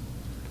others?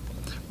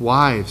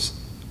 Wives,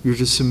 you're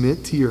to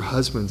submit to your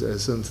husbands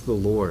as unto the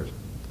Lord.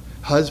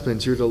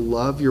 Husbands, you're to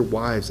love your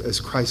wives as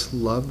Christ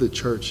loved the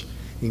church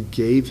and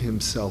gave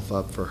Himself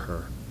up for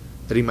her,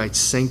 that He might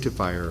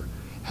sanctify her,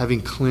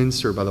 having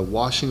cleansed her by the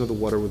washing of the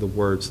water with the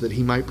word, so that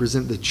He might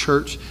present the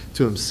church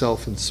to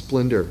Himself in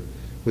splendor,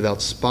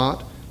 without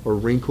spot or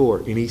wrinkle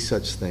or any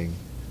such thing,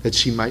 that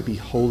she might be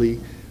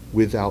holy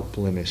without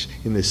blemish.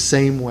 In the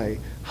same way,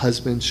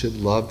 husbands should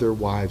love their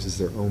wives as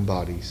their own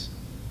bodies.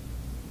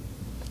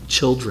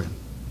 Children,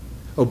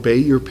 obey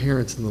your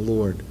parents in the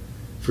Lord,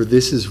 for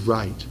this is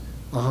right.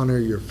 Honor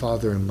your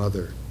father and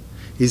mother.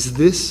 Is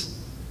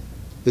this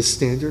the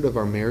standard of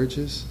our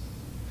marriages?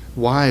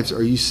 Wives,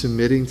 are you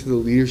submitting to the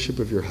leadership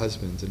of your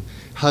husbands? And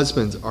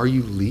husbands, are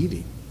you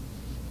leading?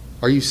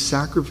 Are you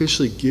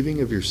sacrificially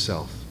giving of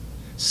yourself,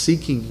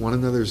 seeking one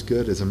another's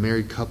good as a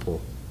married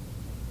couple?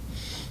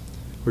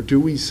 Or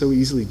do we so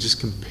easily just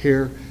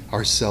compare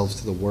ourselves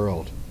to the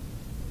world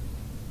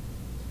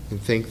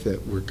and think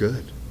that we're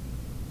good?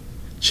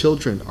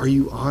 Children, are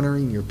you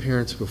honoring your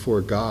parents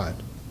before God,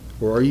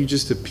 or are you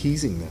just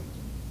appeasing them?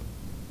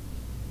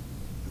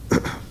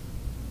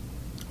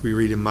 We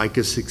read in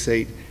Micah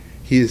 6:8,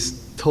 He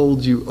has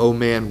told you, O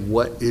man,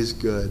 what is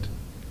good,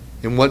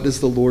 and what does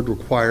the Lord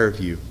require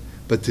of you,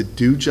 but to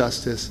do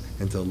justice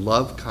and to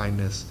love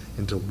kindness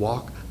and to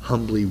walk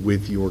humbly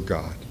with your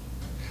God.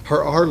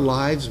 Are our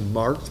lives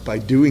marked by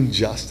doing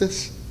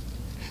justice?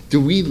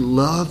 Do we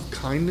love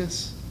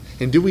kindness?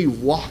 And do we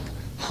walk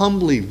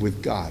humbly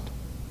with God?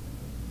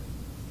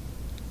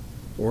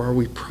 Or are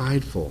we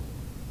prideful?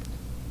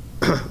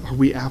 Are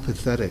we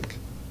apathetic?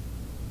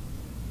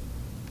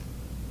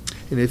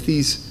 And if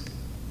these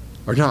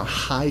are not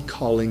high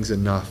callings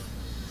enough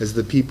as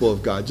the people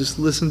of God, just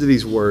listen to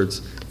these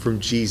words from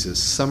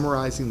Jesus,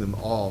 summarizing them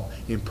all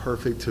in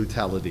perfect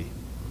totality.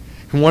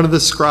 And one of the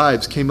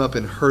scribes came up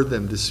and heard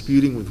them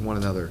disputing with one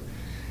another,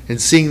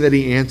 and seeing that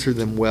he answered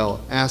them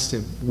well, asked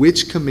him,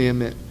 which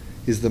commandment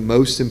is the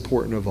most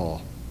important of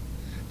all?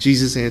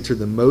 Jesus answered,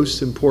 the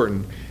most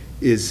important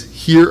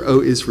is, Hear,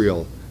 O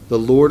Israel, the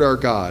Lord our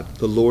God,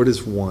 the Lord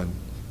is one.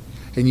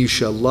 And you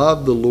shall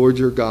love the Lord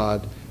your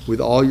God with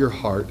all your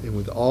heart and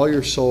with all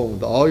your soul and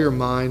with all your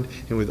mind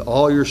and with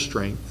all your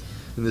strength.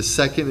 And the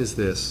second is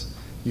this,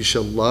 you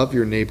shall love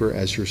your neighbor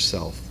as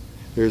yourself.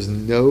 There is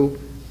no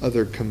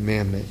other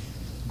commandment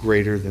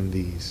greater than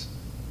these.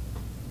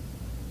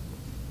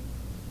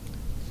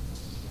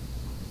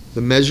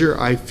 The measure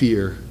I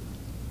fear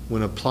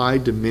when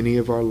applied to many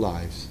of our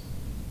lives.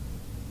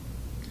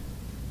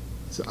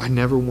 So I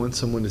never want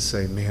someone to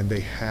say, man,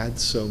 they had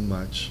so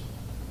much,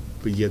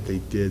 but yet they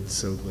did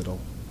so little.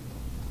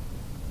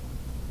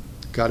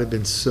 God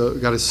is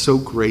so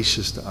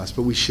gracious to us,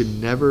 but we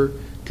should never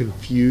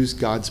confuse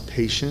God's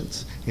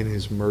patience and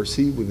His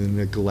mercy with the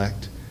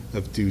neglect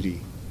of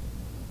duty.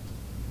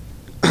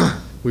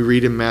 We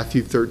read in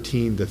Matthew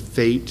 13 the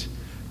fate,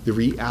 the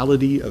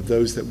reality of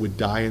those that would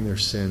die in their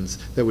sins,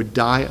 that would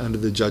die under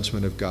the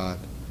judgment of God.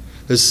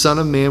 The Son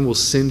of Man will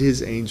send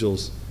His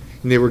angels,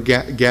 and they will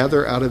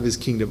gather out of His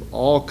kingdom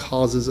all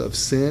causes of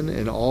sin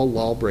and all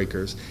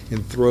lawbreakers,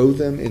 and throw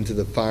them into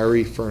the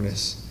fiery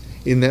furnace.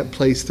 In that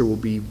place there will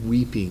be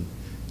weeping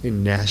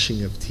and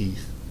gnashing of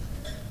teeth.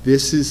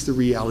 This is the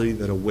reality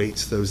that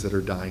awaits those that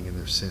are dying in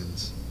their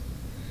sins.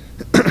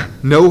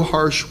 No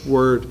harsh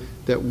word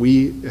that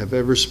we have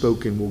ever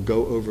spoken will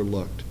go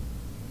overlooked.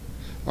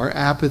 Our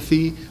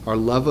apathy, our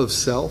love of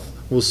self,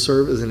 will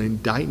serve as an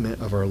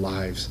indictment of our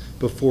lives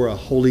before a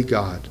holy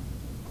God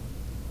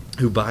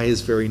who by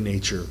his very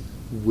nature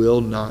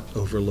will not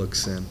overlook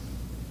sin.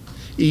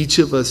 Each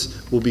of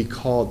us will be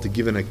called to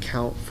give an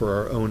account for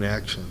our own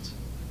actions.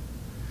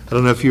 I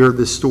don't know if you heard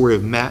this story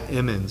of Matt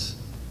Emmons,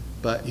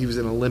 but he was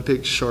an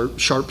Olympic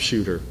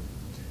sharpshooter.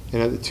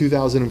 And at the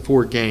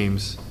 2004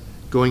 games,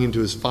 going into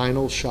his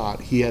final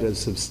shot, he had a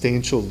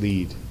substantial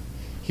lead.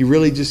 He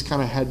really just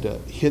kind of had to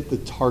hit the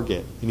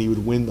target and he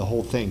would win the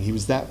whole thing. He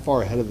was that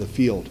far ahead of the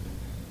field.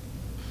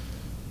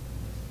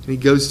 And he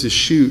goes to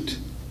shoot,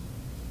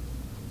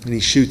 and he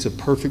shoots a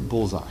perfect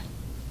bullseye.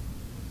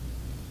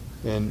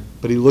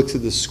 But he looks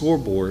at the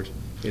scoreboard,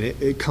 and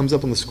it comes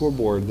up on the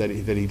scoreboard that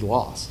he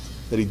lost,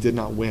 that he did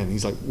not win.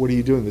 He's like, what are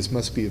you doing? This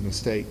must be a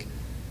mistake.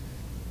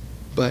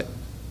 But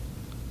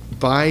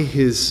by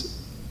his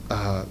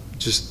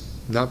just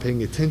not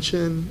paying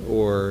attention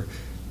or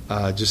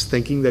just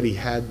thinking that he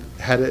had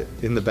it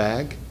in the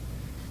bag,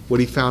 what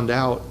he found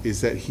out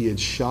is that he had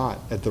shot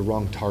at the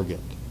wrong target.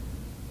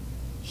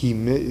 He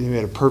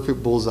made a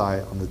perfect bullseye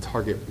on the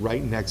target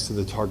right next to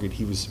the target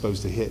he was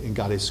supposed to hit and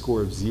got a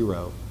score of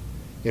 0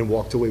 and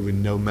walked away with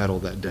no medal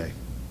that day.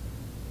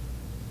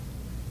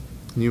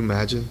 Can you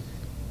imagine?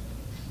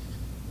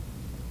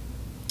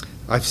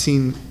 I've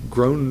seen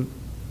grown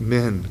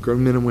men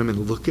and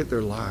women look at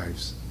their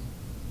lives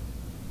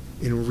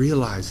and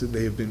realize that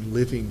they have been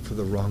living for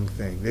the wrong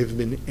thing. They've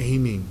been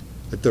aiming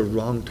at the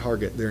wrong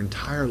target their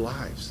entire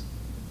lives.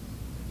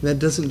 And that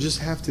doesn't just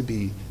have to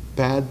be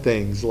bad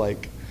things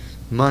like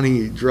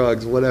money,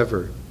 drugs,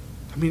 whatever.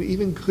 I mean,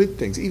 even good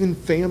things, even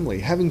family.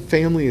 Having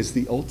family is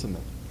the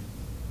ultimate.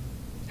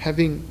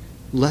 Having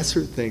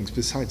lesser things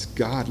besides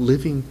God,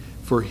 living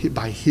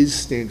by his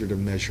standard of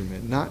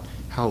measurement, not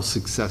how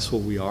successful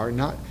we are,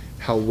 not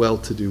how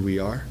well-to-do we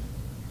are.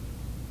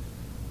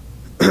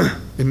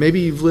 And maybe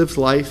you've lived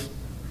life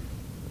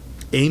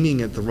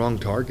aiming at the wrong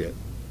target.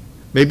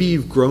 Maybe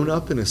you've grown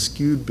up in a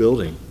skewed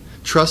building,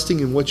 trusting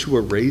in what you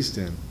were raised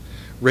in.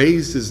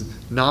 Raised as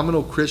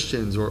nominal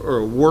Christians or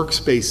a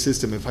works-based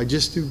system. If I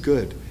just do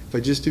good,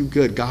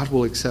 God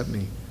will accept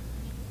me.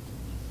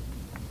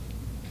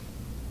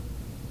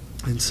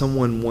 And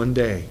someone one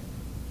day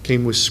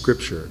came with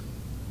Scripture,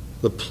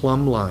 the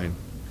plumb line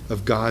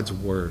of God's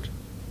Word.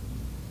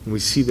 And we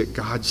see that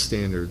God's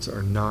standards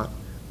are not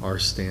our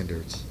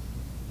standards.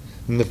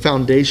 And the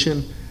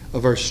foundation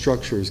of our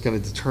structure is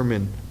going to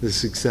determine the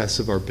success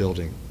of our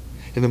building.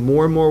 And the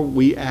more and more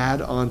we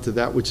add on to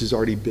that which is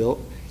already built,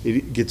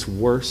 it gets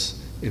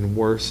worse and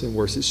worse and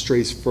worse. It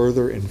strays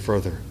further and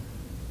further.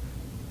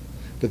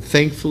 But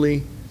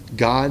thankfully,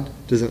 God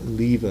doesn't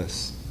leave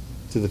us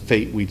to the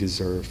fate we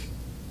deserve.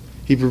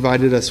 He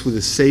provided us with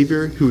a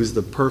Savior who is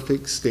the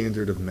perfect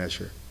standard of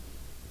measure.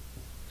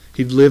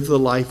 He'd lived the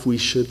life we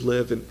should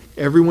live, and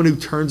everyone who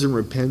turns and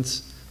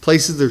repents,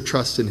 places their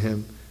trust in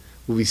him,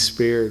 will be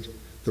spared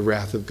the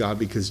wrath of God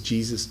because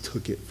Jesus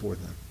took it for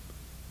them.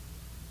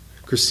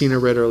 Christina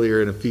read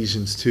earlier in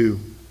Ephesians 2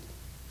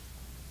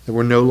 that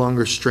we're no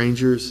longer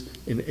strangers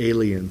and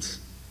aliens,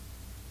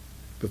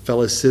 but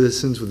fellow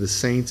citizens with the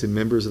saints and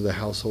members of the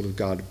household of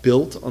God,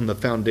 built on the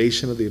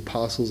foundation of the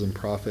apostles and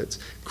prophets,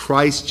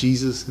 Christ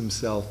Jesus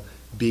himself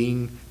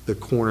being the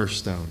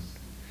cornerstone,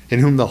 in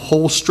whom the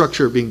whole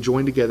structure being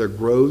joined together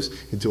grows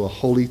into a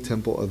holy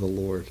temple of the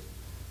Lord.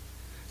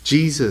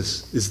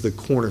 Jesus is the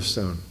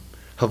cornerstone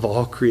of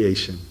all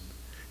creation,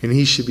 and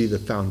he should be the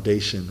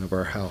foundation of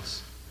our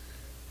house,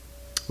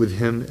 with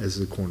him as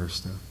the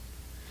cornerstone.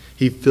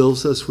 He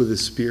fills us with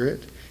his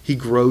Spirit. He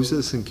grows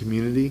us in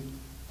community.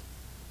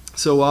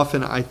 So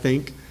often I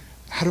think,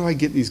 how do I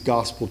get these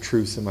gospel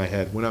truths in my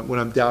head when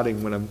I'm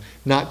doubting, when I'm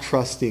not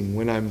trusting,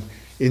 when I'm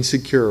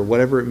insecure,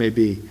 whatever it may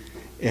be.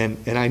 And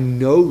I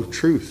know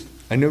truth.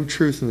 I know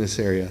truth in this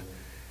area.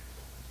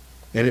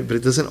 But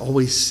it doesn't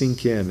always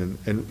sink in.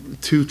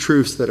 And two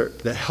truths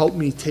that help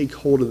me take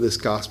hold of this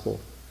gospel.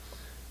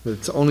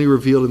 It's only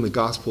revealed in the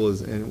gospel,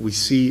 and we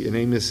see in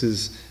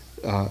Amos's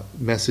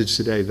message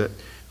today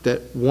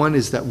that one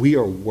is that we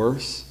are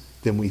worse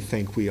than we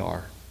think we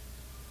are.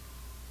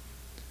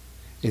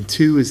 And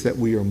two is that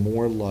we are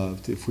more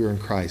loved if we are in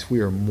Christ. We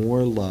are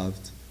more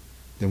loved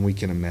than we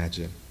can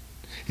imagine.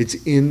 It's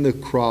in the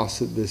cross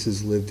that this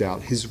is lived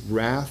out. His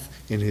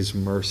wrath and his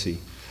mercy.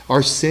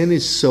 Our sin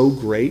is so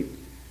great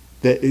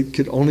that it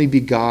could only be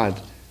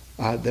God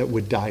that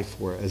would die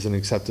for it as an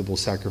acceptable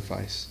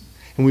sacrifice.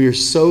 And we are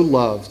so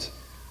loved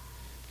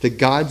that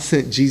God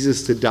sent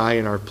Jesus to die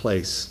in our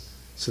place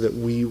so that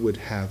we would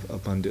have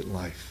abundant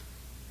life.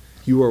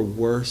 You are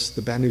worse.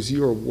 The bad news,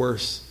 you are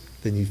worse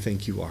than you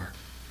think you are.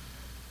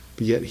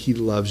 But yet he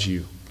loves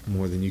you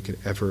more than you could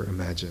ever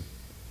imagine.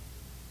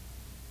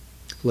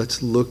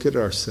 Let's look at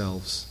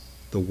ourselves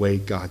the way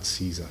God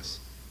sees us.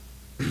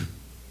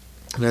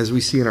 And as we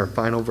see in our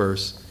final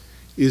verse,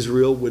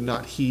 Israel would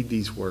not heed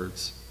these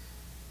words.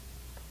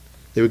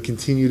 They would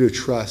continue to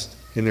trust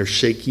in their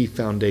shaky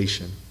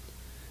foundation.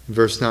 In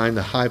verse 9,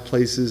 the high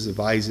places of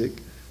Isaac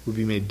would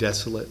be made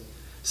desolate.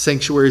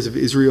 Sanctuaries of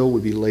Israel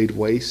would be laid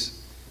waste.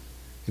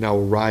 and I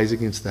will rise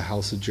against the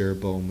house of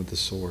Jeroboam with the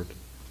sword.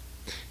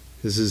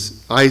 This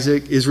is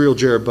Isaac, Israel,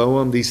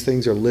 Jeroboam. These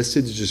things are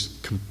listed as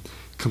just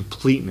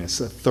completeness,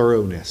 a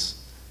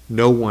thoroughness.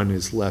 No one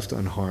is left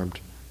unharmed.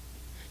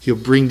 He'll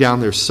bring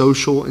down their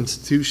social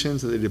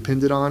institutions that they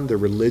depended on, their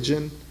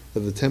religion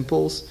of the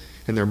temples,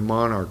 and their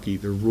monarchy,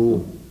 their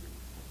rule.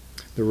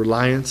 The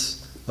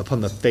reliance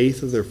upon the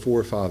faith of their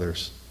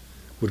forefathers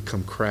would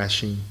come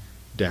crashing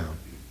down.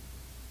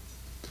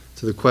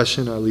 So the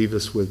question I leave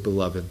us with,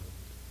 beloved,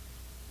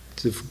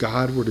 is if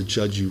God were to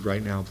judge you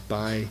right now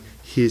by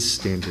his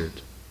standard,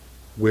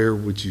 where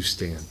would you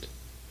stand?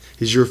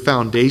 Is your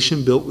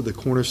foundation built with the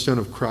cornerstone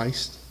of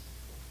Christ,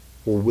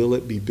 or will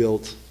it be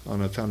built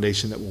on a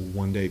foundation that will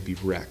one day be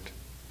wrecked?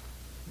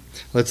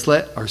 Let's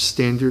let our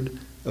standard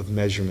of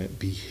measurement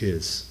be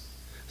his.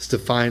 Let's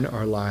define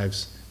our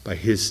lives by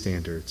his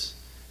standards,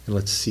 and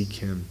let's seek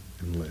him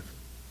and live.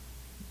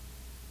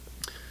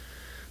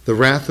 The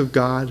wrath of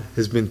God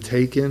has been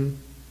taken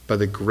by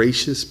the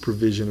gracious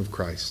provision of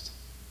Christ,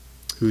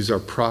 who's our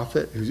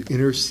prophet, who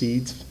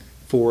intercedes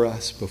for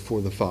us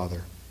before the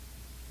Father.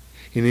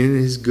 And in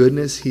his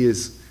goodness, he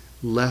has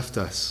left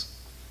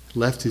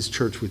his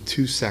church with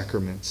two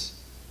sacraments.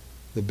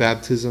 The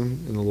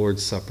baptism and the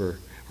Lord's Supper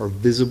are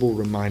visible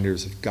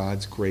reminders of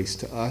God's grace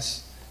to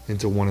us and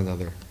to one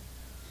another.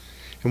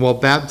 And while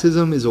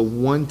baptism is a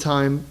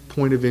one-time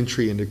point of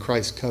entry into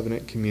Christ's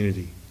covenant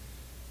community,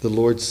 the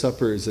Lord's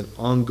Supper is an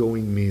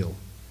ongoing meal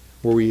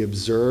where we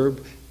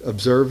observe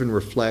and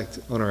reflect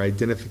on our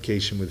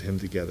identification with him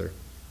together.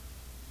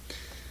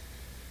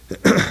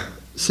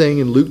 Saying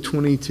in Luke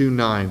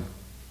 22:9,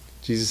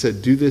 Jesus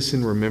said, "Do this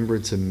in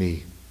remembrance of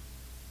me."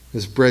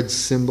 This bread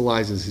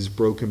symbolizes his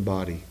broken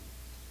body,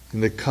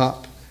 and the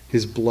cup,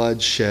 his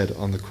blood shed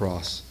on the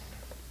cross.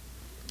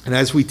 And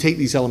as we take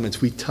these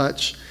elements, we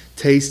touch,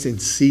 taste,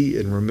 and see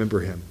and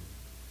remember him.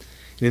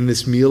 And in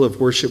this meal of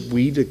worship,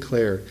 we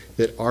declare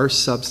that our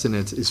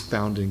substance is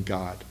found in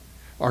God.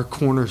 Our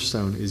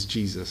cornerstone is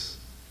Jesus.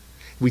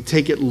 We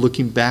take it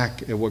looking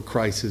back at what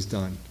Christ has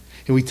done.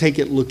 And we take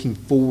it looking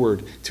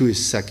forward to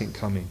his second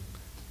coming.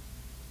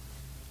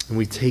 And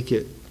we take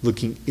it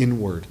looking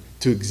inward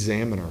to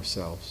examine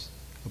ourselves,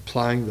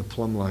 applying the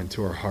plumb line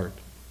to our heart.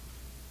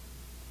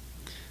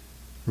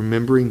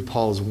 Remembering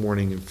Paul's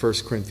warning in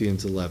 1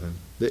 Corinthians 11,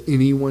 that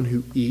anyone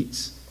who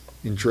eats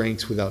and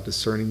drinks without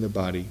discerning the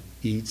body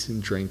eats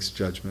and drinks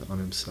judgment on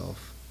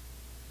himself.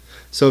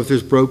 So if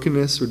there's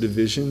brokenness or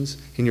divisions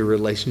in your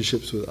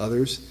relationships with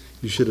others,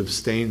 you should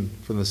abstain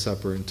from the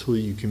supper until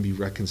you can be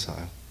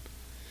reconciled.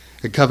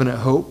 At Covenant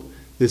Hope,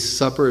 this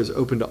supper is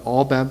open to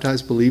all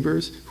baptized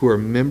believers who are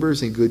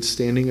members in good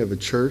standing of a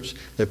church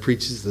that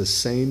preaches the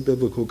same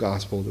biblical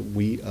gospel that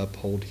we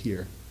uphold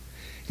here.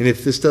 And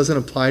if this doesn't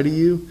apply to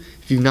you,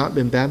 if you've not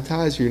been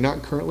baptized or you're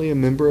not currently a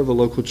member of a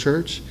local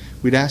church,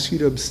 we'd ask you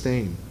to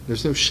abstain.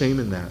 There's no shame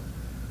in that.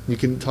 You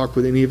can talk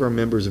with any of our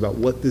members about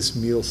what this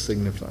meal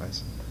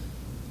signifies.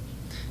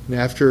 And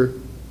after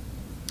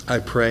I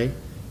pray,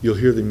 you'll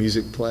hear the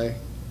music play.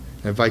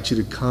 I invite you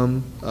to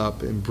come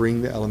up and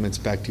bring the elements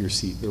back to your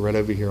seat. They're right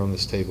over here on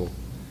this table.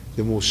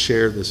 Then we'll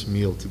share this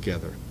meal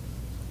together.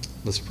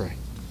 Let's pray.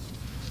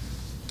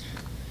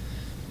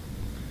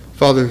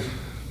 Father,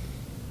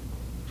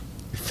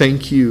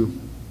 thank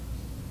you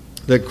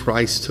that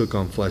Christ took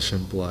on flesh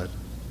and blood.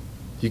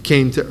 You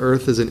came to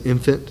earth as an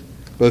infant,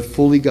 both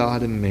fully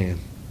God and man,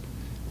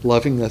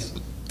 loving us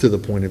to the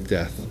point of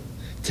death,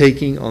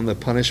 taking on the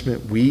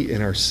punishment we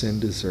in our sin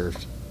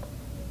deserved.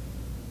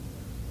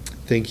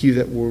 Thank you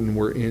that when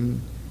we're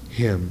in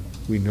him,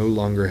 we no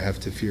longer have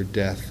to fear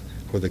death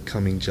or the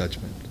coming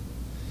judgment,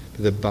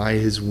 but that by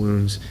his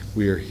wounds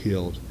we are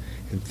healed,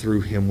 and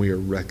through him we are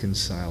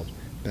reconciled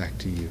back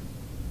to you.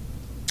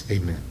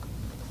 Amen.